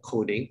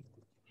coding,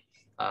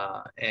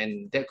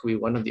 and that could be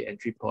one of the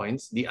entry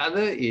points. The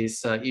other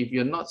is if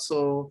you're not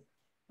so,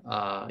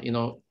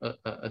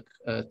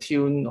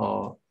 tuned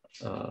or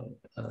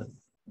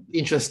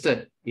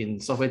interested in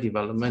software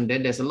development,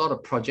 then there's a lot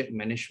of project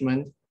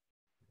management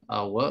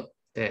work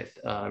that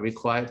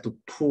required to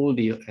pull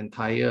the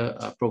entire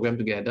program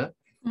together,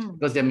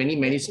 because there are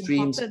many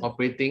streams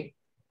operating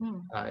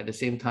at the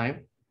same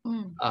time.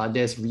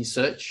 There's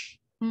research,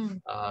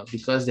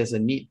 because there's a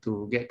need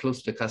to get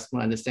close to the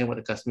customer, understand what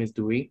the customer is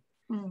doing.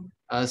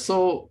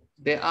 So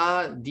there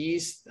are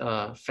these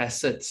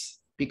facets,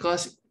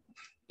 because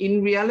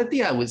in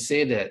reality, I would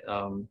say that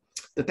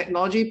the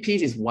technology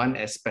piece is one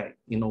aspect,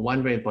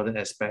 one very important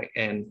aspect.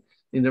 And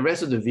in the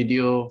rest of the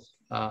video,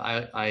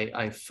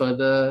 I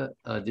further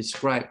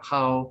describe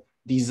how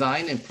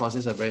design and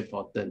process are very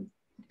important.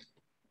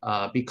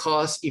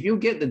 Because if you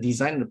get the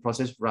design and the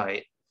process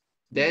right,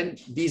 then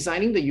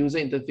designing the user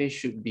interface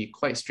should be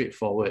quite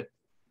straightforward.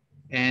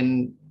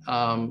 And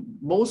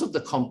most of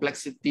the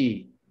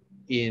complexity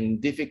in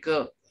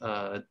difficult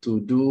to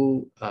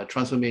do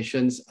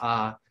transformations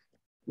are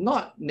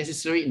not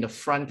necessarily in the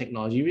front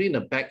technology, really in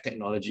the back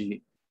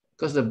technology,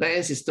 because the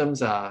back-end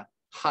systems are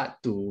hard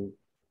to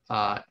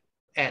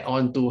add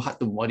on to, hard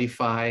to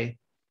modify.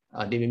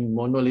 They may be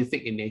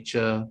monolithic in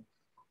nature.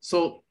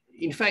 So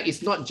in fact,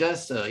 it's not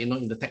just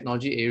in the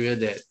technology area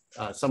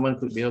that someone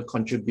could be able to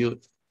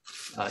contribute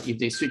if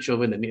they switch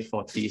over in the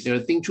mid-40s. They will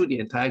think through the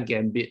entire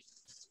gambit.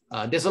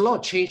 There's a lot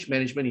of change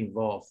management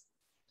involved,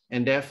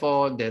 and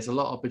therefore there's a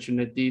lot of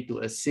opportunity to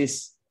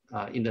assist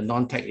in the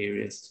non-tech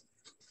areas.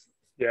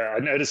 Yeah, I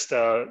noticed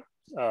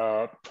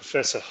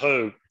Professor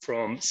Ho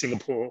from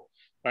Singapore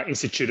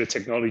Institute of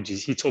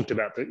Technologies, he talked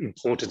about the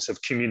importance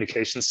of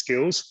communication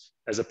skills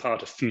as a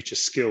part of future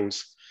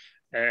skills.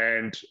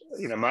 And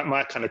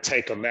my kind of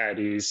take on that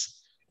is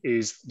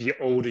the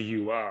older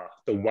you are,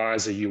 the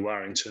wiser you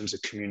are in terms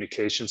of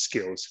communication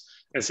skills.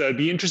 And so I'd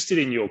be interested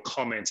in your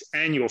comments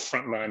and your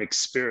frontline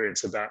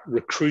experience about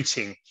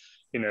recruiting.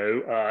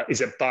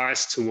 Is it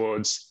biased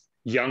towards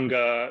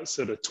younger,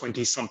 sort of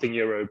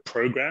 20-something-year-old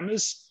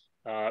programmers?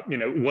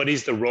 What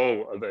is the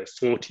role of a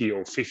 40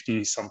 or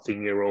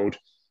 50-something-year-old,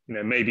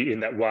 maybe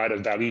in that wider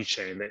value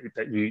chain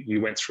that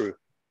you went through?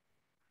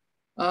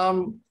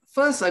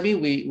 First, I mean,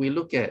 we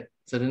look at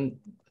certain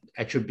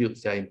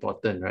attributes that are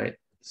important, right?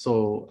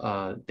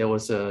 So there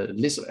was a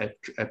list of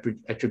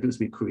attributes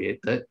we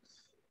created.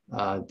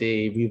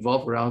 They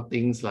revolve around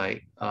things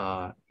like,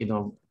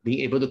 being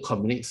able to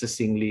communicate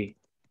succinctly.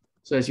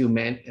 So as you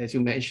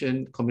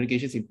mentioned,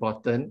 communication is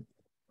important,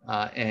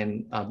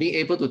 and being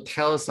able to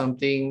tell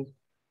something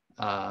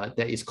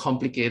that is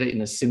complicated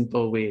in a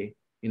simple way,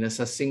 in a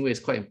succinct way, is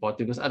quite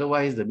important, because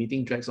otherwise the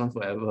meeting drags on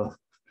forever.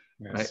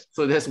 Yes. Right?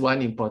 So that's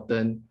one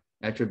important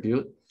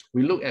attribute.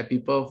 We look at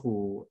people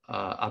who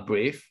are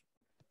brave.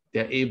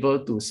 They're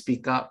able to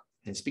speak up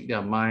and speak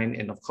their mind,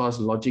 and of course,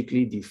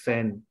 logically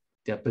defend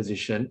their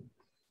position.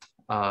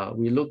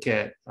 We look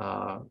at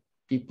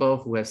people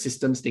who have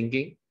systems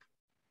thinking,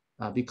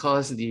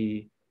 because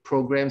the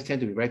programs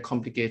tend to be very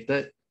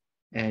complicated,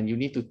 and you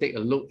need to take a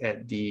look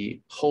at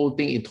the whole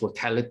thing in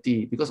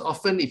totality, because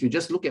often if you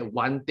just look at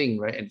one thing,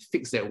 right, and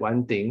fix that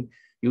one thing,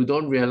 you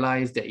don't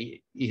realize that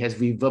it has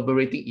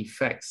reverberating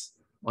effects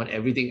on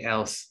everything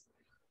else.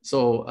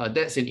 So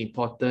that's an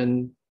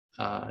important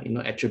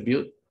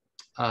attribute.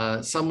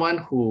 Someone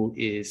who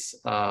is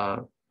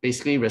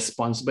basically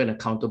responsible and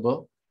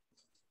accountable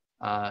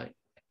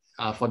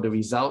for the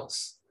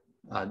results.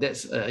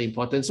 That's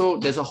important. So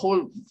there's a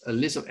whole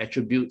list of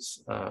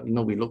attributes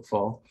we look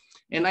for.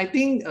 And I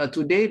think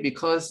today,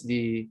 because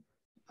this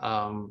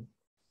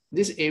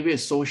area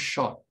is so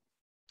short,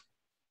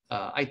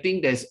 I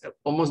think there's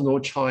almost no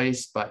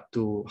choice but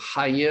to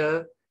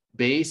hire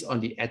based on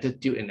the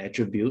attitude and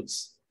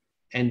attributes.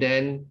 And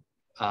then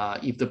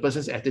if the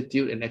person's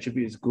attitude and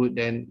attribute is good,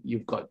 then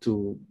you've got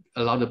to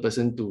allow the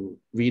person to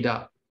read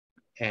up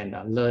and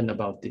learn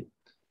about it.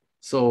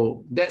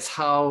 So that's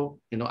how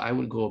I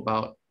would go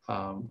about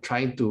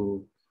trying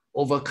to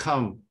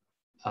overcome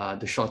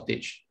the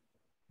shortage.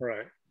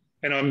 Right.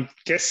 And I'm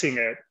guessing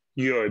at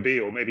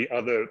UOB or maybe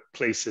other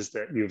places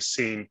that you've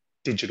seen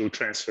digital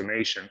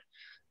transformation,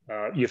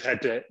 you've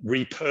had to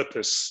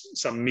repurpose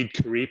some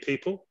mid-career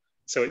people.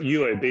 So at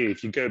UOB,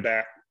 if you go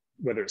back,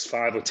 whether it's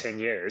 5 or 10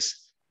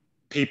 years,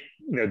 people,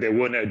 there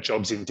were no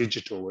jobs in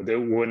digital, or there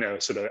were no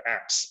sort of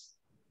apps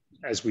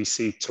as we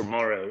see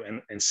tomorrow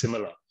and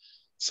similar.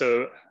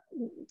 So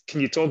can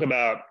you talk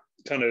about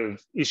kind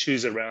of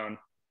issues around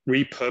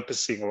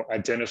repurposing or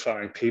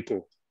identifying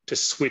people to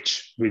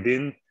switch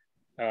within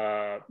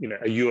a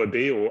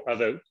UOB or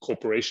other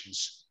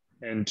corporations?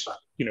 And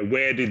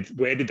where did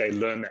they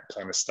learn that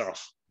kind of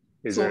stuff?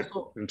 Is it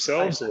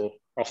themselves or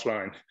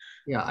offline?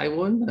 Yeah, I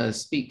won't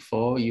speak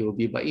for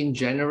UOB, but in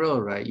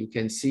general, right, you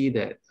can see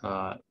that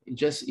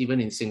just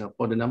even in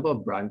Singapore, the number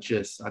of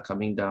branches are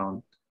coming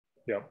down.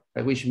 Yeah.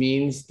 Right, which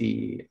means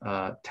the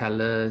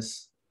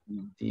tellers,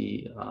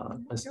 the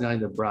personnel in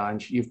the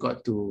branch, you've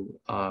got to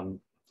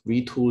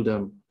retool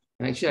them.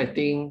 And actually, I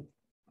think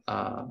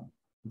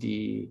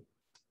the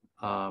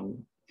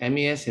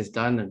MAS has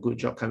done a good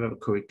job coming up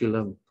with a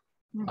curriculum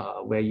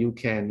where you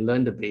can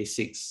learn the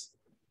basics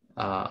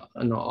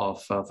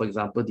of, for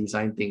example,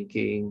 design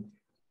thinking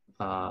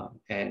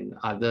and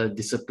other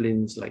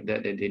disciplines like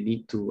that they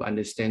need to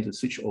understand to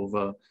switch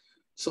over.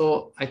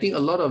 So I think a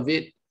lot of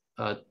it,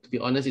 to be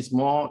honest, is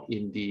more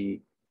in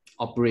the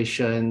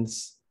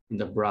operations, in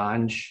the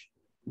branch,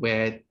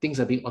 where things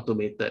are being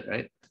automated,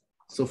 right?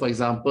 So for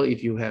example,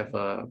 if you have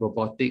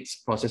robotics,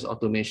 process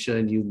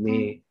automation, you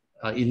may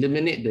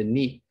eliminate the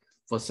need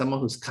for someone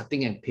who's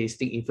cutting and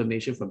pasting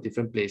information from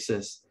different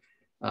places.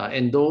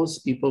 And those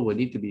people will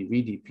need to be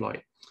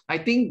redeployed. I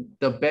think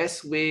the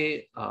best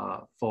way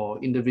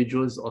for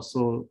individuals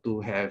also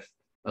to have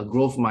a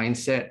growth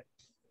mindset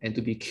and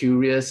to be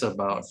curious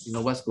about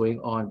what's going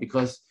on,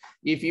 because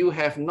if you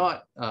have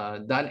not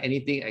done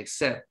anything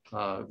except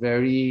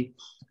very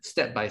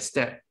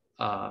step-by-step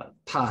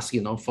task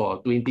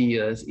for 20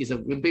 years, it's a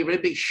very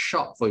big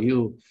shock for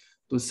you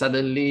to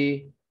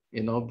suddenly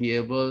be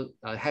able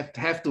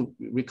have to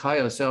require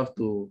yourself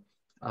to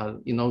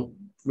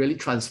really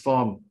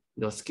transform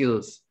your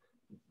skills.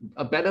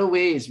 A better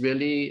way is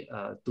really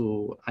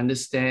to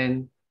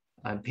understand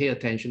and pay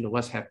attention to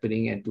what's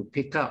happening and to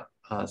pick up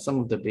some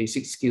of the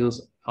basic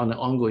skills on an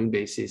ongoing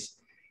basis.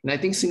 And I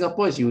think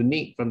Singapore is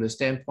unique from the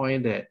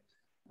standpoint that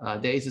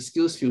there is a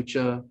Skills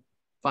Future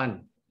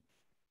Fund,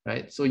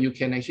 right? So you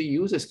can actually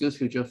use a Skills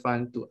Future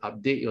Fund to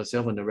update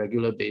yourself on a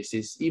regular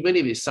basis, even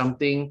if it's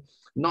something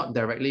not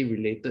directly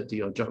related to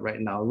your job right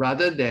now,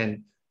 rather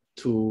than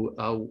to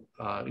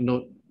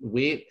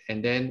wait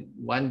and then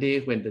one day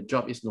when the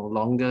job is no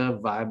longer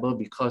viable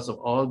because of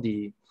all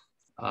the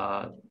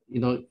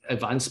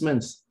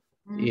advancements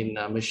in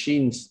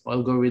machines,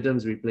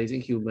 algorithms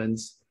replacing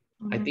humans.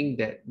 I think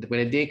that when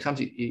a day comes,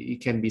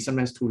 it can be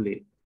sometimes too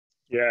late.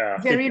 Yeah,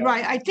 very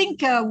right. I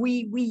think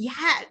we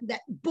had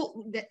that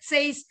book that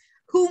says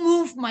 "Who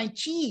Moved My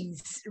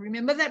Cheese?"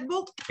 Remember that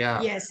book?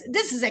 Yeah. Yes,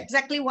 this is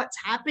exactly what's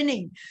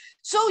happening.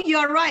 So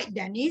you're right,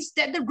 Dennis,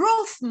 that the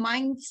growth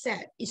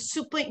mindset is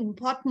super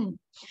important.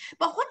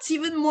 But what's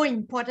even more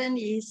important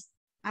is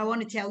I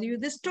want to tell you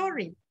the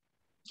story.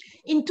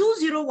 In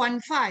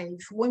 2015,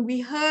 when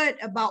we heard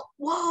about,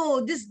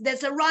 whoa,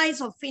 there's a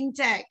rise of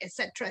FinTech,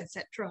 etc.,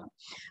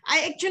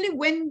 I actually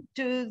went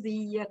to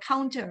the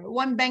counter,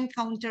 one bank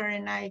counter,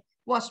 and I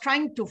was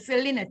trying to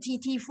fill in a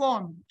TT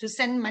form to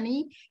send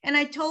money. And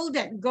I told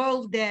that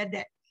girl there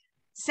that,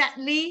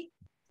 sadly,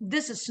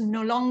 this is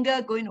no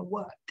longer going to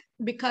work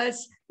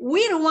because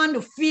we don't want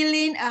to fill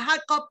in a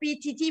hard copy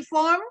TT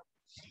form.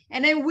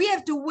 And then we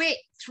have to wait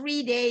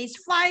 3 days,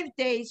 5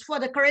 days for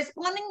the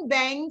corresponding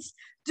banks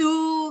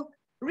to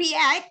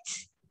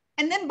react.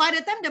 And then by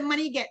the time the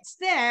money gets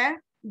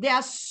there, there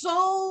are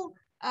so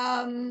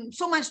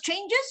much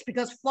changes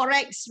because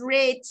Forex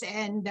rates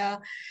and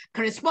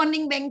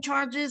corresponding bank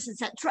charges,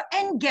 etc.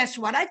 And guess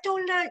what? I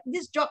told her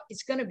this job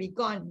is going to be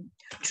gone.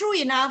 True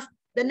enough,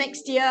 the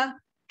next year,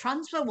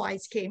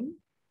 TransferWise came,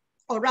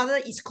 or rather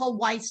it's called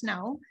Wise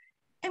now.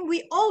 And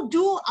we all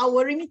do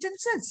our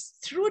remittances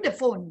through the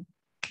phone,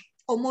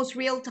 almost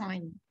real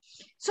time.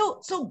 So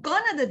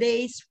gone are the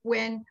days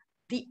when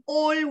the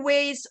old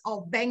ways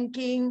of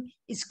banking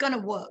is going to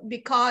work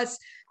because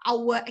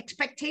our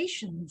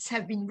expectations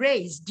have been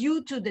raised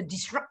due to the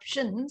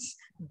disruptions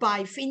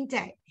by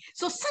FinTech.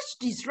 So such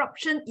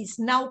disruption is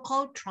now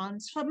called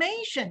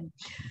transformation.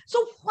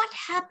 So what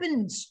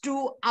happens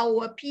to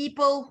our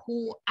people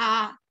who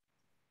are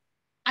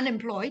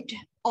unemployed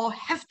or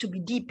have to be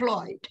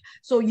deployed?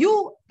 So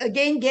you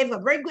again gave a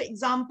very good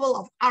example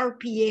of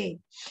RPA.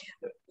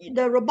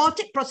 The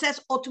robotic process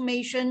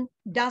automation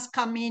does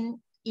come in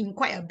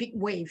quite a big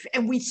wave.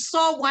 And we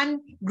saw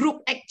one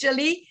group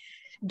actually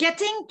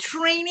getting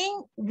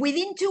training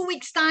within 2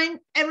 weeks' time,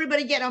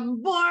 everybody get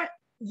on board,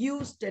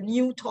 use the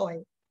new toy.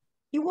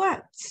 It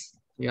works.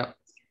 Yeah.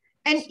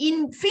 And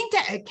in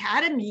FinTech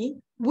Academy,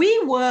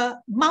 we were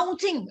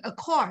mounting a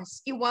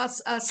course. It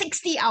was a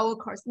 60-hour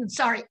course,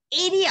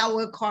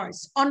 80-hour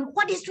course on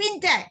what is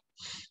FinTech.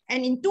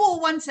 And in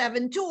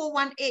 2017,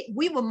 2018,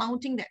 we were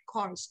mounting that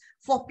course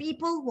for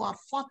people who are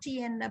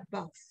 40 and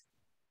above.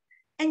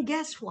 And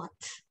guess what?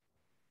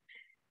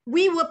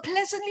 We were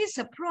pleasantly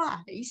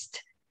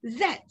surprised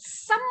that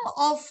some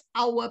of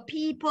our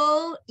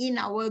people in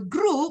our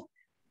group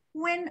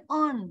went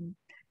on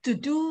to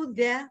do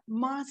their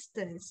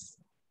masters.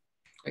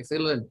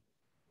 Excellent.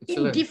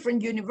 In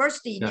different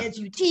universities, in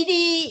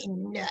SUTD,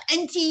 in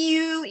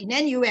NTU, in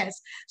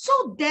NUS.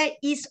 So there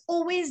is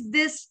always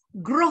this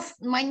growth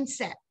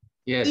mindset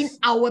in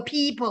our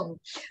people.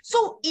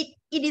 So it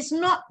is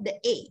not the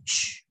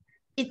age,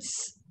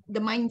 it's the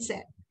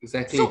mindset.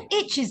 Exactly. So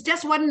age is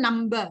just one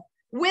number.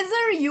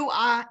 Whether you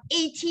are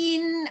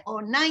 18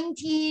 or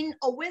 19,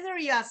 or whether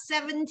you are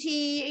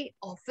 70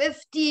 or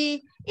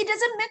 50, it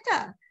doesn't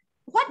matter.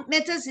 What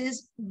matters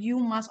is you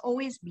must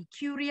always be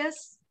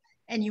curious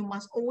and you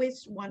must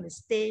always want to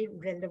stay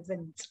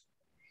relevant.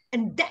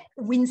 And that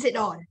wins it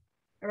all,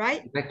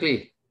 right?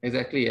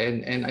 Exactly.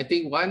 And I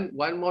think one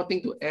more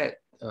thing to add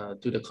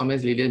to the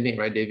comments Lillian made,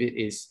 right, David,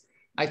 is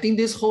I think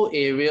this whole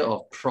area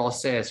of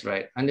process,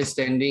 right,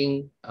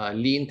 understanding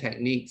lean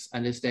techniques,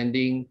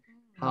 understanding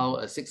how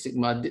a Six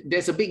Sigma,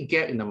 there's a big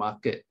gap in the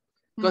market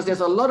because there's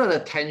a lot of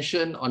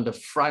attention on the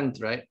front,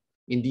 right,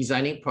 in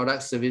designing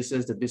products,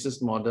 services, the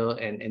business model,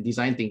 and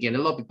design thinking. And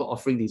a lot of people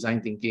offering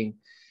design thinking.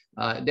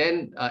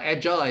 Then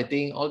Agile, I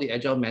think all the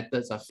Agile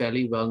methods are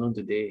fairly well known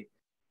today.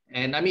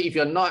 And I mean, if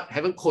you're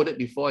haven't coded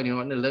before and you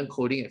want to learn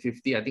coding at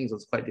 50, I think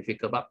it's quite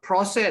difficult. But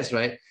process,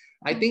 right?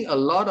 I think a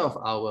lot of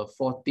our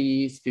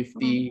 40s,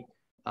 50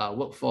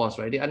 workforce,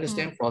 right? They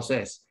understand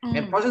process.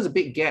 And process is a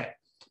big gap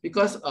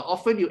because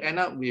often you end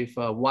up with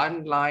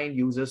one-line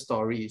user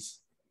stories.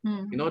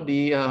 You know,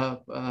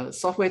 the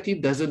software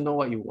team doesn't know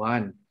what you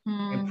want.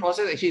 And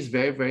process actually is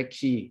very, very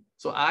key.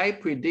 So I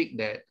predict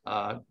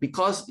that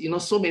because, you know,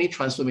 so many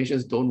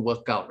transformations don't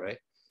work out, right?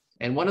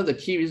 And one of the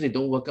key reasons they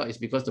don't work out is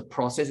because the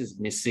process is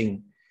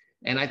missing.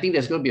 And I think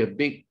there's going to be a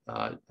big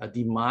a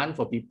demand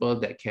for people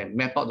that can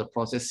map out the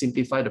process,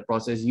 simplify the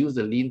process, use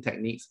the lean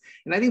techniques.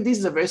 And I think this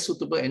is a very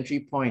suitable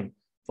entry point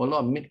for a lot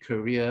of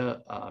mid-career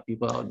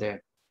people out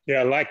there.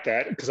 Yeah, I like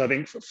that because I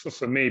think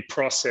for me,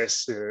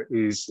 process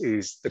is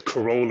the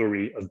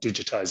corollary of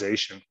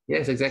digitization.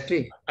 Yes,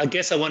 exactly. I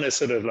guess I want to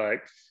sort of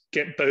like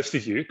get both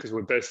of you, because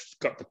we've both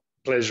got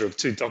pleasure of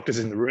two doctors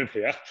in the room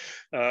here,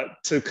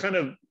 to kind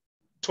of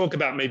talk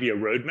about maybe a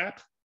roadmap.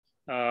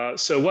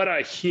 So what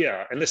I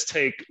hear, and let's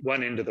take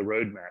one end of the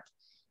roadmap,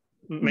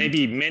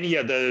 maybe many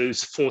of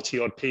those 40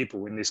 odd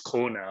people in this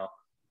call now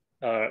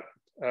are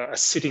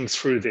sitting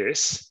through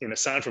this,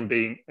 aside from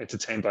being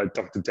entertained by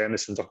Dr.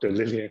 Dennis and Dr.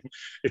 Lillian,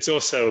 it's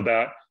also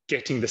about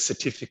getting the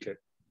certificate.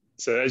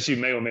 So as you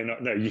may or may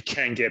not know, you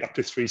can get up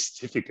to 3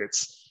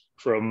 certificates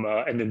from,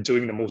 and then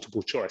doing the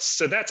multiple choice.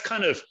 So that's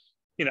kind of,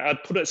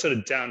 I'd put it sort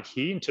of down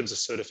here in terms of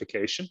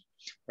certification,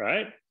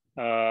 right?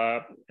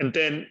 And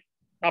then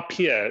up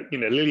here,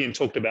 Lillian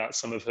talked about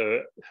some of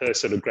her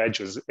sort of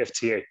graduates,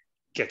 FTA,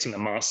 getting a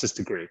master's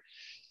degree.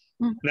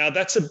 Now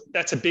that's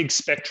a big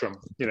spectrum,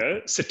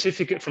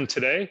 certificate from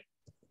today,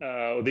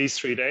 or these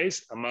 3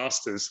 days, a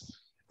master's.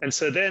 And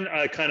so then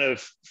I kind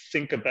of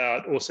think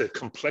about also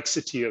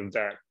complexity of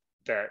that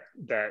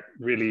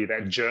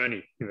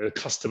journey, the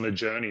customer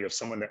journey of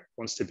someone that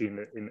wants to be in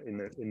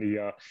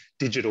the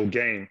digital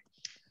game.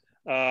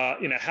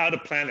 How to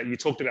plan it. You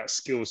talked about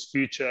Skills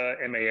Future.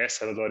 MAS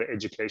had a lot of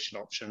education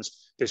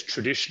options. There's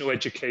traditional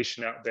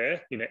education out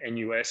there,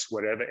 NUS,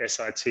 whatever,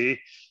 SIT.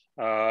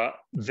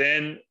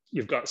 Then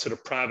you've got sort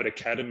of private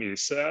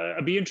academies. So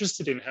I'd be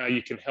interested in how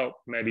you can help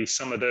maybe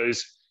some of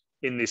those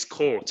in this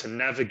call to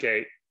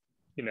navigate,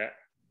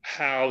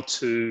 how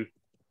to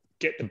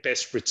get the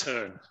best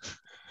return.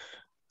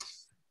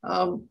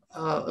 One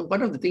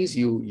of the things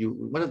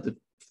one of the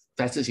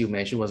facets you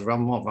mentioned was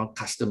more around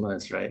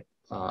customers, right?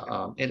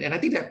 And I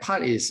think that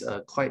part is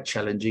quite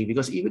challenging,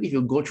 because even if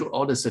you go through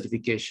all the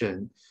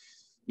certification,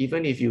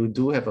 even if you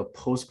do have a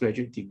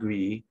postgraduate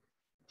degree,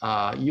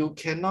 you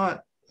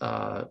cannot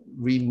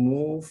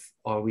remove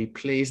or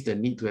replace the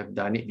need to have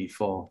done it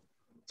before.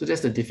 So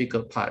that's the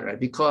difficult part, right?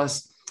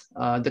 Because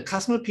the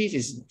customer piece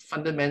is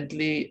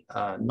fundamentally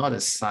not a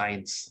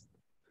science,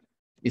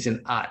 it's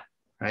an art,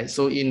 right?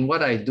 So in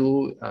what I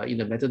do, in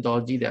the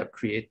methodology that I've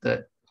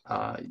created,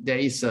 there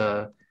is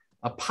a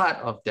part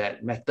of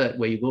that method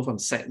where you go from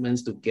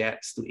segments to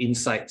gaps to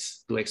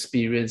insights to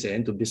experience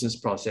and to business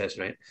process,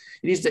 right?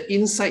 It is the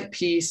insight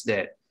piece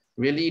that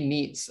really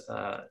needs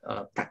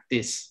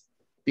practice,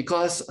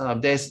 because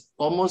there's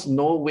almost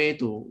no way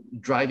to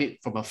drive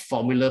it from a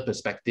formula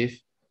perspective.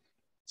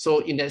 So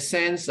in that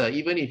sense,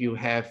 even if you're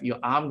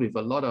armed with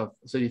a lot of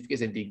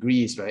certificates and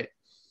degrees, right,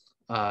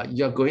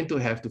 you're going to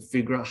have to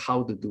figure out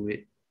how to do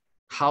it,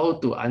 how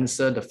to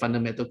answer the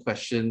fundamental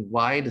question,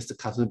 why does the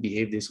customer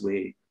behave this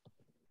way,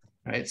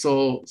 right?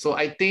 So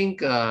I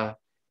think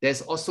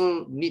there's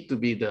also need to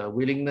be the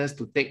willingness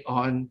to take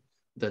on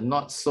the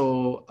not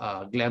so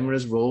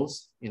glamorous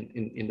roles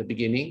in the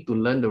beginning, to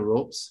learn the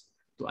ropes,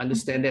 to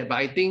understand that. But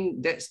I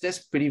think that's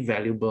pretty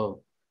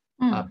valuable,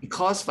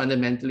 because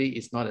fundamentally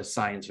it's not a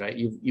science, right?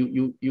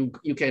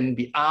 You can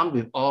be armed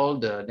with all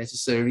the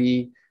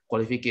necessary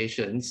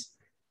qualifications,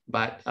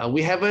 but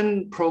we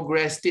haven't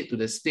progressed it to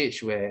the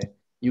stage where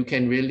you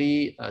can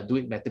really do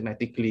it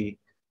mathematically.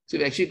 So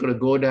you've actually got to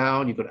go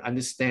down, you've got to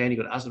understand,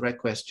 you've got to ask the right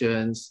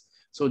questions.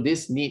 So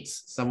this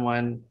needs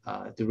someone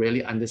to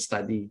really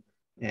understudy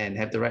and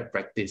have the right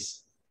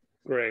practice.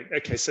 Great.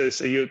 Okay,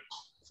 so you're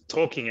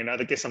talking, and I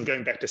guess I'm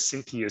going back to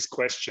Cynthia's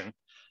question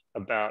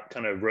about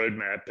kind of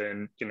roadmap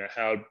and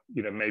how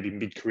maybe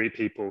mid-career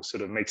people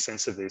sort of make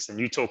sense of this. And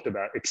you talked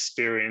about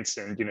experience,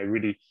 and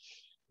really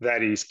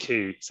that is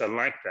key. So I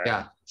like that.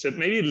 Yeah. So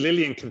maybe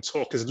Lillian can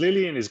talk, because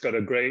Lillian has got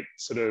a great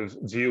sort of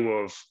view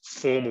of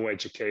formal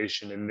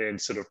education and then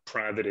sort of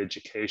private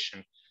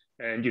education.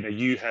 And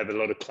you have a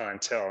lot of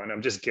clientele, and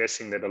I'm just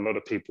guessing that a lot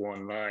of people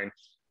online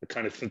are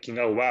kind of thinking,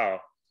 oh wow,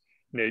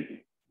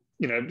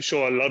 I'm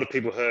sure a lot of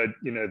people heard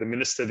the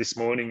minister this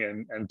morning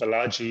and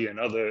Balaji and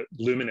other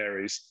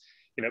luminaries,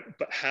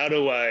 but how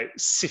do I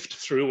sift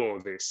through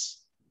all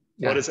this?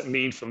 Yeah. What does it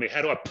mean for me?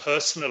 How do I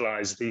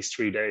personalize these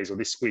 3 days or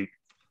this week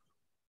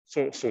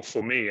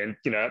for me? And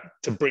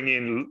to bring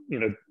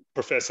in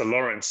Professor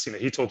Lawrence,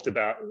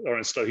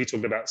 Lawrence Lowe, he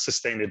talked about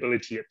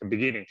sustainability at the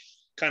beginning.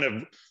 Kind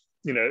of,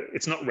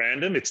 it's not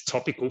random, it's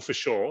topical for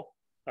sure,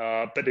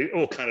 but it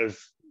all kind of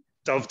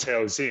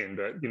dovetails in.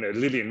 But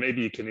Lillian,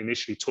 maybe you can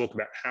initially talk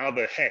about how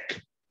the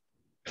heck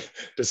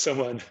does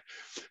someone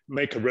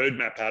make a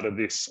roadmap out of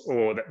this,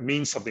 or that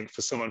means something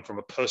for someone from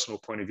a personal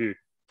point of view,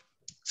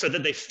 so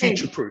that they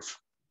future-proof.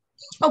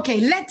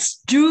 Okay,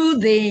 let's do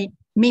the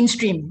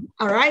mainstream.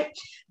 All right.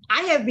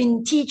 I have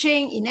been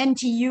teaching in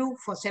NTU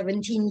for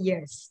 17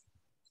 years.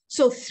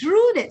 So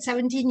through that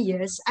 17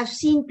 years, I've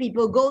seen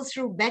people go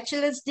through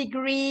bachelor's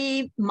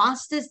degree,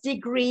 master's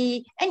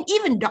degree, and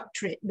even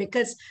doctorate,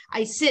 because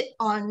I sit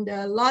on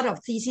a lot of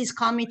thesis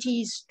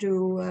committees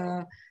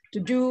to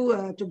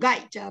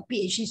guide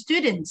PhD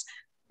students.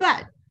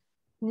 But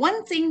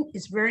one thing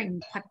is very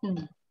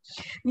important.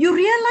 You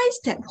realize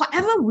that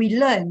whatever we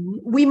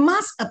learn, we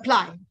must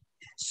apply.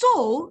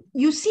 So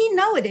you see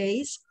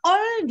nowadays,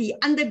 all the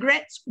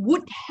undergrads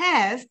would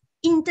have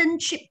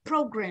internship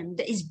program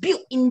that is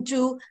built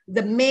into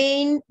the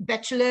main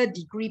bachelor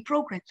degree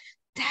program.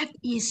 That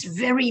is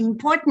very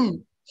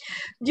important.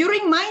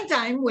 During my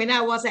time, when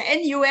I was at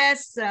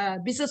NUS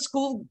Business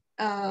School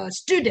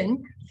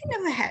student, I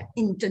never had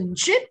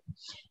internship,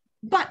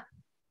 but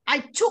I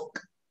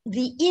took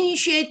the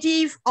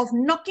initiative of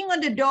knocking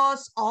on the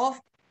doors of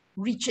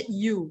Richard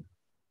Yu,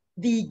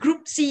 the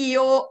group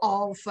CEO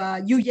of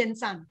Yu Yan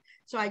Sang.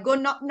 So I go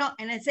knock, knock,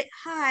 and I say,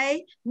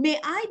 hi, may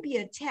I be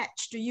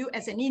attached to you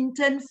as an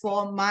intern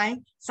for my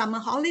summer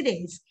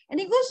holidays? And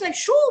he goes like,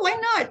 sure, why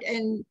not?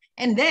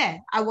 And there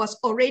I was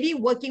already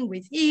working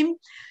with him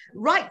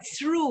right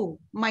through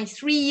my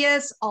 3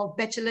 years of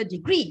bachelor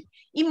degree.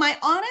 In my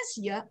honors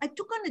year, I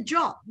took on a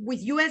job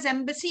with US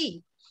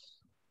Embassy.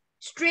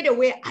 Straight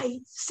away, I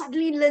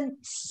suddenly learned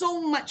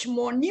so much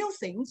more new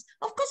things.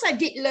 Of course, I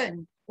did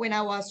learn when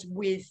I was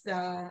with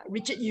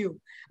Richard Yu.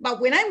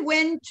 But when I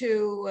went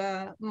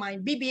to my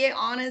BBA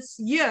honors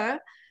year,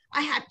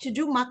 I had to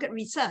do market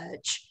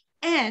research.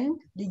 And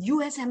the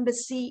US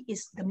Embassy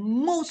is the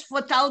most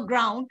fertile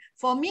ground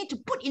for me to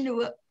put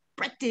into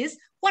practice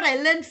what I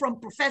learned from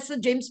Professor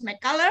James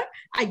McCullough.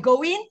 I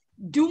go in,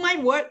 do my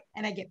work,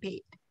 and I get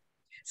paid.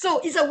 So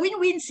it's a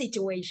win-win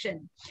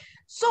situation.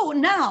 So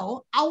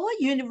now our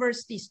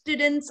university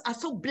students are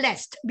so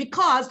blessed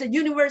because the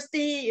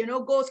university,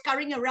 goes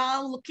scurrying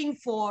around looking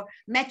for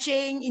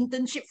matching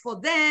internship for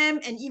them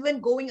and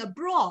even going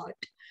abroad,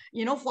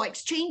 for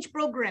exchange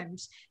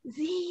programs.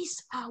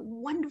 These are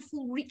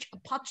wonderful, rich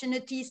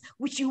opportunities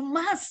which you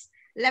must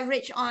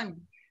leverage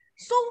on.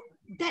 So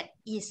that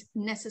is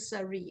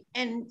necessary.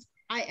 And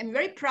I am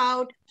very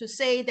proud to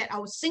say that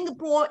our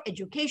Singapore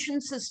education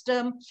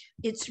system,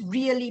 it's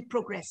really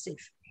progressive.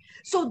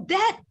 So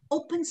that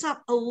opens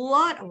up a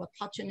lot of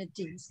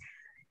opportunities.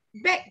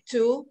 Back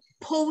to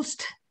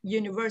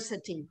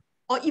post-university,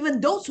 or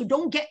even those who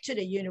don't get to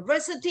the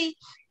university,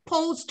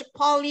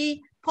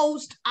 post-poly,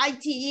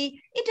 post-ITE,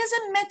 it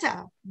doesn't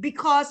matter,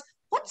 because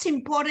what's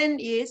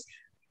important is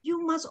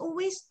you must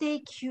always stay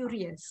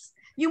curious.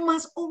 You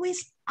must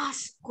always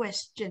ask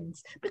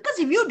questions, because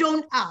if you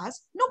don't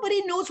ask,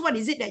 nobody knows what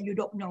is it that you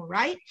don't know,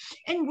 right?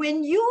 And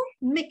when you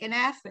make an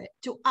effort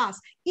to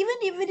ask, even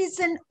if it is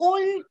an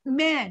old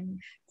man,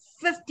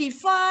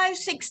 55,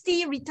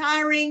 60,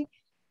 retiring,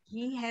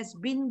 he has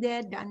been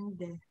there, done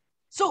there.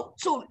 So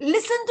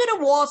listen to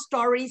the war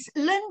stories,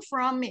 learn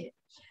from it.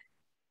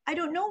 I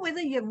don't know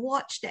whether you have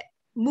watched that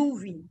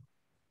movie,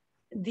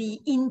 The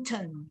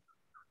Intern.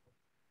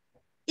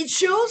 It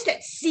shows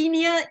that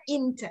senior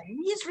intern,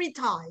 he's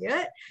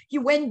retired. He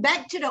went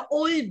back to the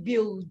old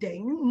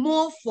building,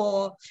 more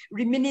for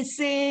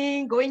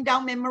reminiscing, going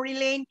down memory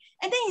lane.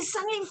 And then he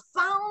suddenly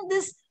found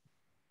this,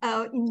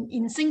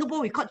 in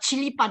Singapore, we call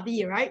chili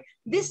padi, right?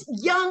 This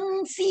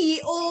young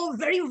CEO,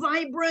 very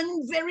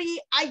vibrant, very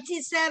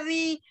IT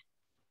savvy.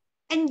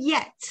 And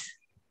yet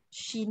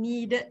she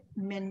needed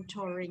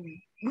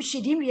mentoring, which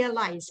she didn't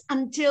realize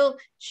until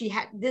she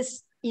had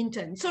this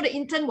intern. So the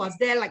intern was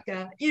there like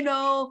a,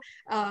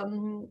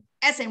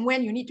 as and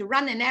when you need to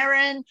run an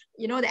errand,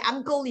 the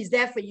uncle is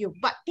there for you.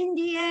 But in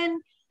the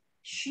end,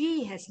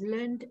 she has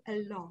learned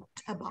a lot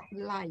about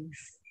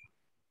life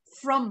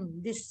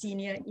from this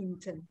senior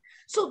intern.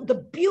 So the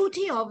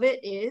beauty of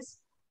it is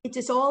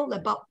all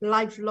about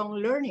lifelong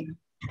learning.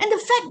 And the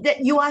fact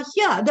that you are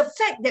here, the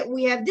fact that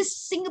we have this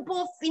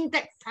Singapore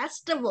FinTech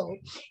Festival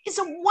is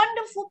a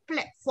wonderful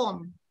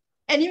platform.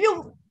 And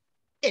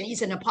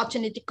it's an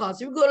opportunity cost.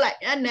 You go like,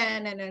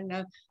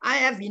 no, I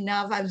have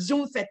enough, I have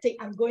Zoom fatigue,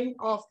 I'm going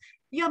off.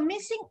 You're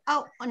missing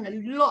out on a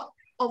lot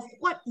of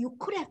what you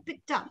could have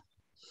picked up.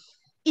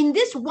 In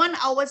this 1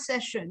 hour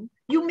session,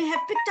 you may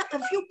have picked up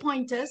a few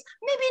pointers,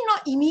 maybe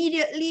not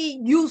immediately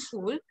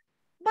useful,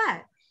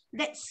 but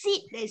that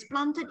seed that is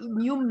planted in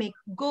you may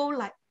go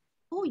like,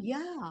 oh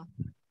yeah.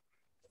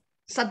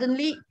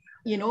 Suddenly,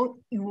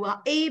 you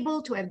are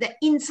able to have that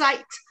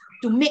insight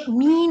to make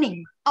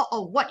meaning out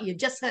of what you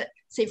just heard,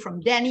 say from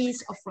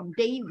Dennis or from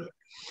David.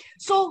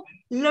 So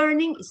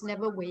learning is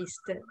never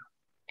wasted.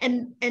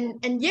 And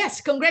yes,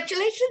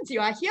 congratulations,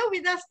 you are here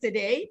with us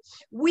today.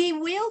 We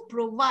will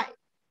provide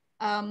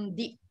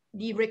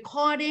the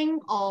recording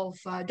of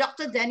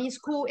Dr. Dennis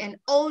Khoo and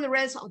all the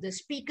rest of the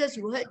speakers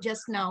you heard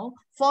just now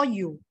for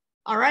you.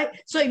 All right.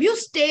 So if you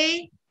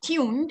stay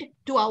tuned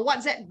to our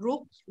WhatsApp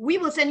group, we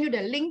will send you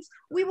the links.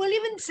 We will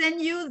even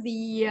send you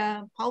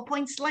the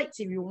PowerPoint slides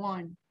if you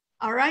want.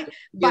 All right.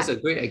 Here's a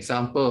great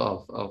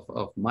example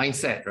of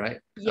mindset, right?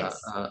 Yes.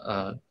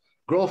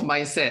 Growth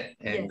mindset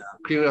and yes.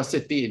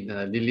 Curiosity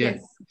in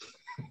Lillian.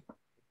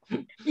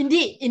 Yes.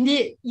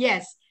 Indeed.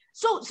 Yes.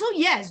 So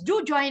yes,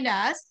 do join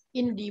us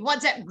in the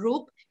WhatsApp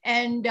group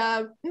and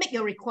make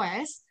your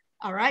request.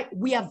 All right.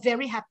 We are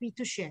very happy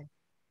to share.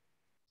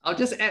 I'll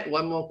just add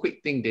one more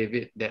quick thing,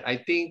 David, that I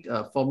think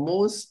for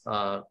most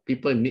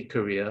people in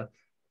mid-career,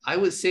 I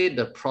would say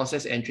the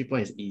process entry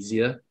point is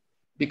easier,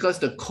 because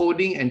the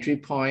coding entry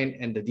point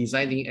and the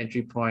designing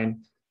entry point,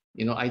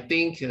 I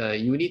think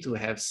you need to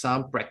have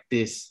some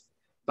practice.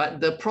 But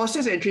the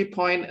process entry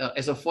point,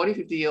 as a 40,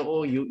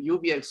 50-year-old, you'll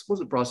be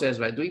exposed to process,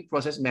 right? Doing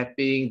process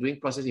mapping, doing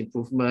process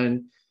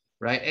improvement,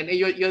 right? And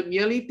you're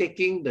merely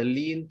taking the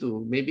lean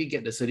to maybe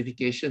get the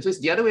certification. So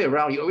it's the other way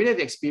around. You already have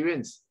the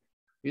experience.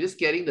 You're just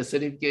getting the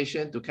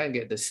certification to kind of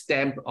get the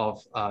stamp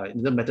of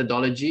the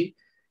methodology.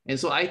 And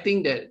so I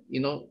think that, you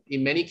know,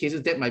 in many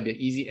cases, that might be an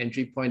easy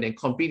entry point, and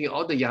competing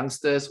all the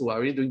youngsters who are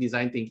already doing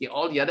design thinking,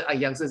 all the other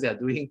youngsters that are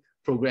doing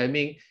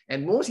programming,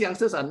 and most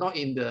youngsters are not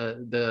in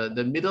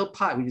the middle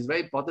part, which is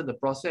very important, the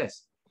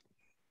process.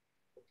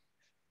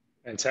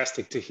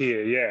 Fantastic to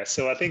hear. Yeah.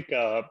 So I think,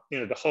 you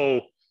know, the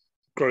whole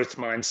growth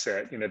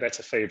mindset, you know, that's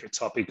a favorite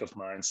topic of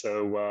mine.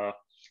 So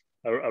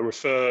I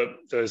refer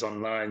those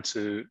online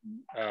to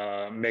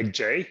Meg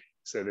J.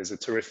 So there's a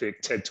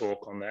terrific TED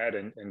talk on that.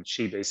 And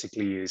she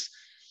basically is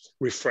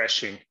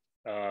refreshing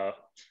Carol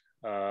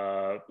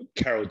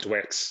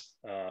Dweck's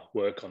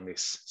work on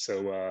this.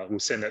 So we'll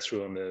send that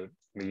through on the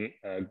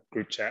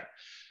group chat.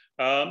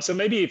 So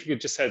maybe if you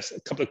could just have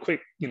a couple of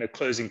quick, you know,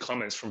 closing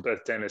comments from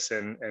both Dennis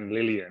and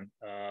Lillian,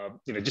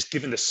 you know, just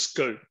given the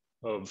scope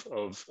of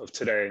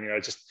today, and, you know,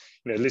 just,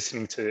 you know,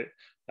 listening to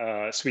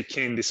Sweet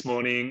Kin this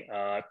morning,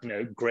 you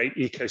know, great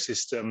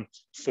ecosystem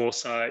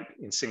foresight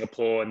in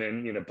Singapore, and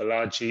then, you know,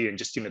 Balaji, and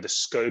just, you know, the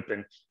scope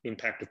and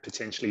impact of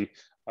potentially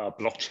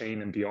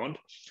blockchain and beyond.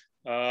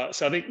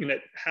 So I think, you know,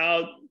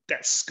 how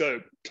that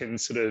scope can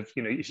sort of,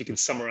 you know, if you can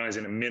summarize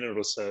in a minute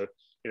or so,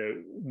 you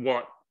know,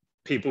 what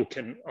people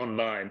can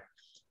online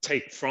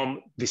take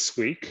from this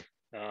week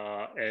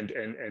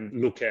and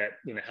look at,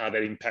 you know, how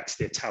that impacts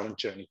their talent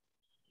journey.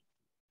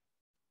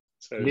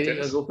 So Lillian,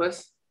 you go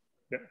first?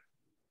 Yeah.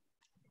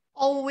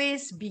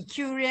 Always be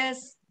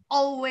curious,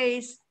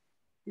 always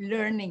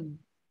learning.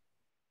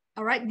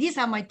 All right, these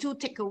are my 2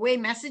 takeaway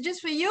messages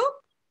for you.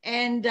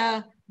 And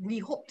we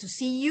hope to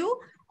see you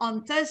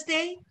on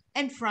Thursday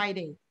and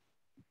Friday.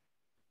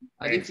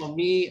 I think for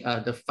me,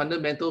 the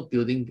fundamental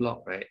building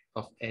block, right,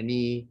 of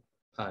any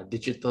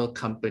digital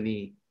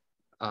company,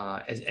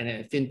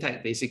 and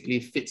FinTech basically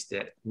fits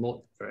that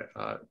mode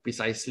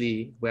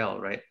precisely well,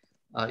 right,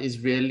 is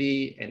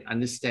really an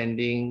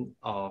understanding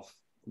of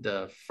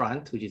the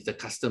front, which is the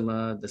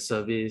customer, the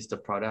service, the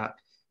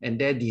product, and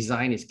their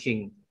design is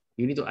king.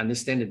 You need to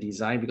understand the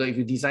design, because if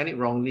you design it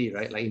wrongly,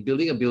 right, like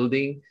building a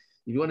building,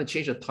 if you want to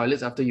change the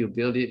toilets after you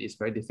build it, it's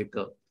very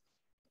difficult.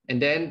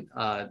 And then,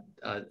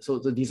 so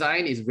the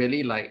design is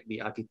really like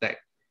the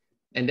architect.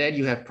 And then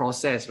you have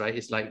process, right?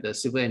 It's like the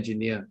civil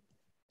engineer.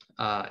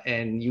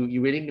 And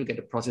you really need to get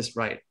the process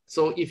right.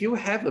 So if you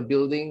have a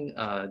building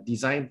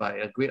designed by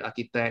a great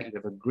architect, you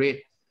have a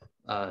great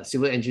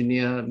civil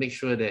engineer, make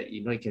sure that,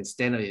 you know, it can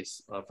stand on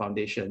its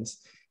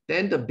foundations,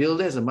 then the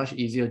builder has a much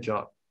easier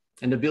job.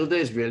 And the builder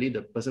is really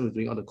the person who's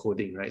doing all the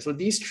coding, right? So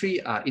these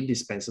 3 are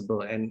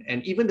indispensable. And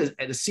even at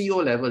the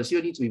CEO level, the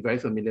CEO needs to be very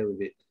familiar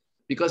with it.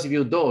 Because if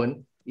you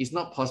don't, it's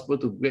not possible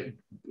to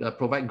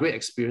provide great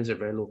experience at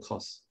very low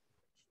cost.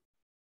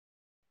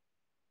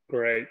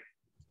 Great.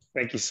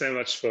 Thank you so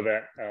much for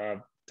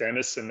that,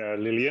 Dennis and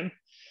Lillian.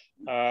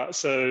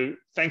 So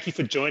thank you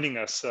for joining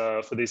us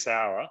for this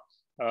hour.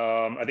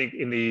 I think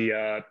in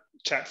the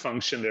chat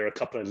function, there are a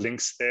couple of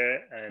links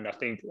there. And I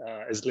think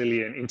as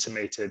Lillian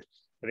intimated,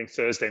 I think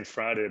Thursday and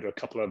Friday, there are a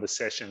couple of other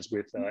sessions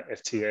with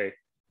FTA.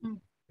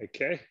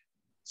 Okay.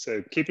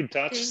 So keep in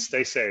touch,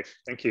 stay safe.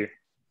 Thank you.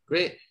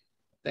 Great.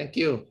 Thank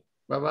you.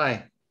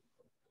 Bye-bye.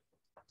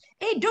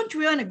 Hey, don't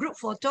we want a group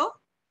photo?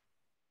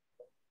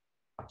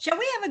 Shall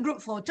we have a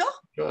group photo?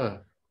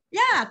 Sure.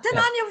 Yeah, turn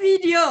on your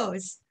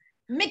videos.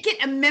 Make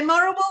it a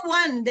memorable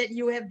one that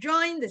you have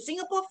joined the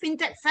Singapore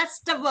FinTech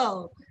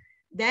Festival.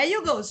 There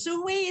you go.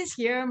 Suhui is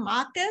here.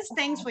 Marcus,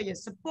 thanks for your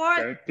support.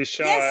 Don't be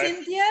shy. Yes,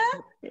 Cynthia.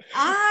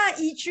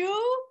 Ichu.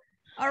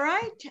 All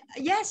right.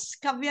 Yes,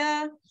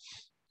 Kavya.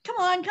 Come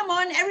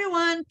on,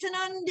 everyone. Turn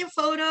on your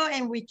photo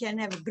and we can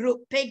have a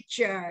group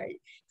picture.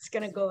 It's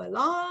going to go a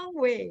long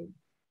way.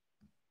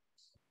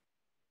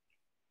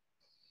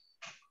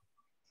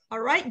 All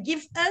right.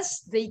 Give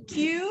us the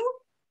cue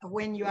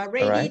when you are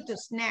ready to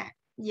snap.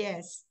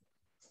 Yes.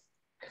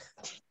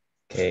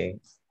 Okay.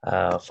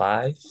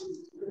 5,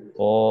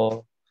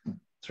 4,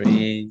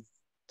 3,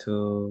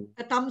 2.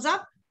 A thumbs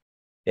up?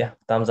 Yeah,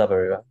 thumbs up,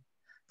 everyone.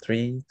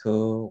 3,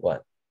 2, 1.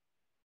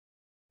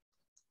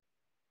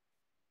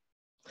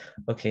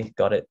 Okay,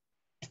 got it.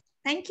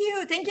 Thank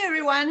you. Thank you,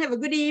 everyone. Have a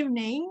good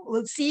evening.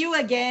 We'll see you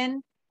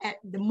again at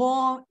the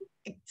more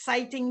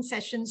exciting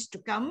sessions to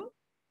come.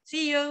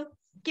 See you.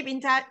 Keep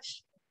in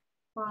touch.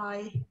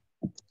 Bye.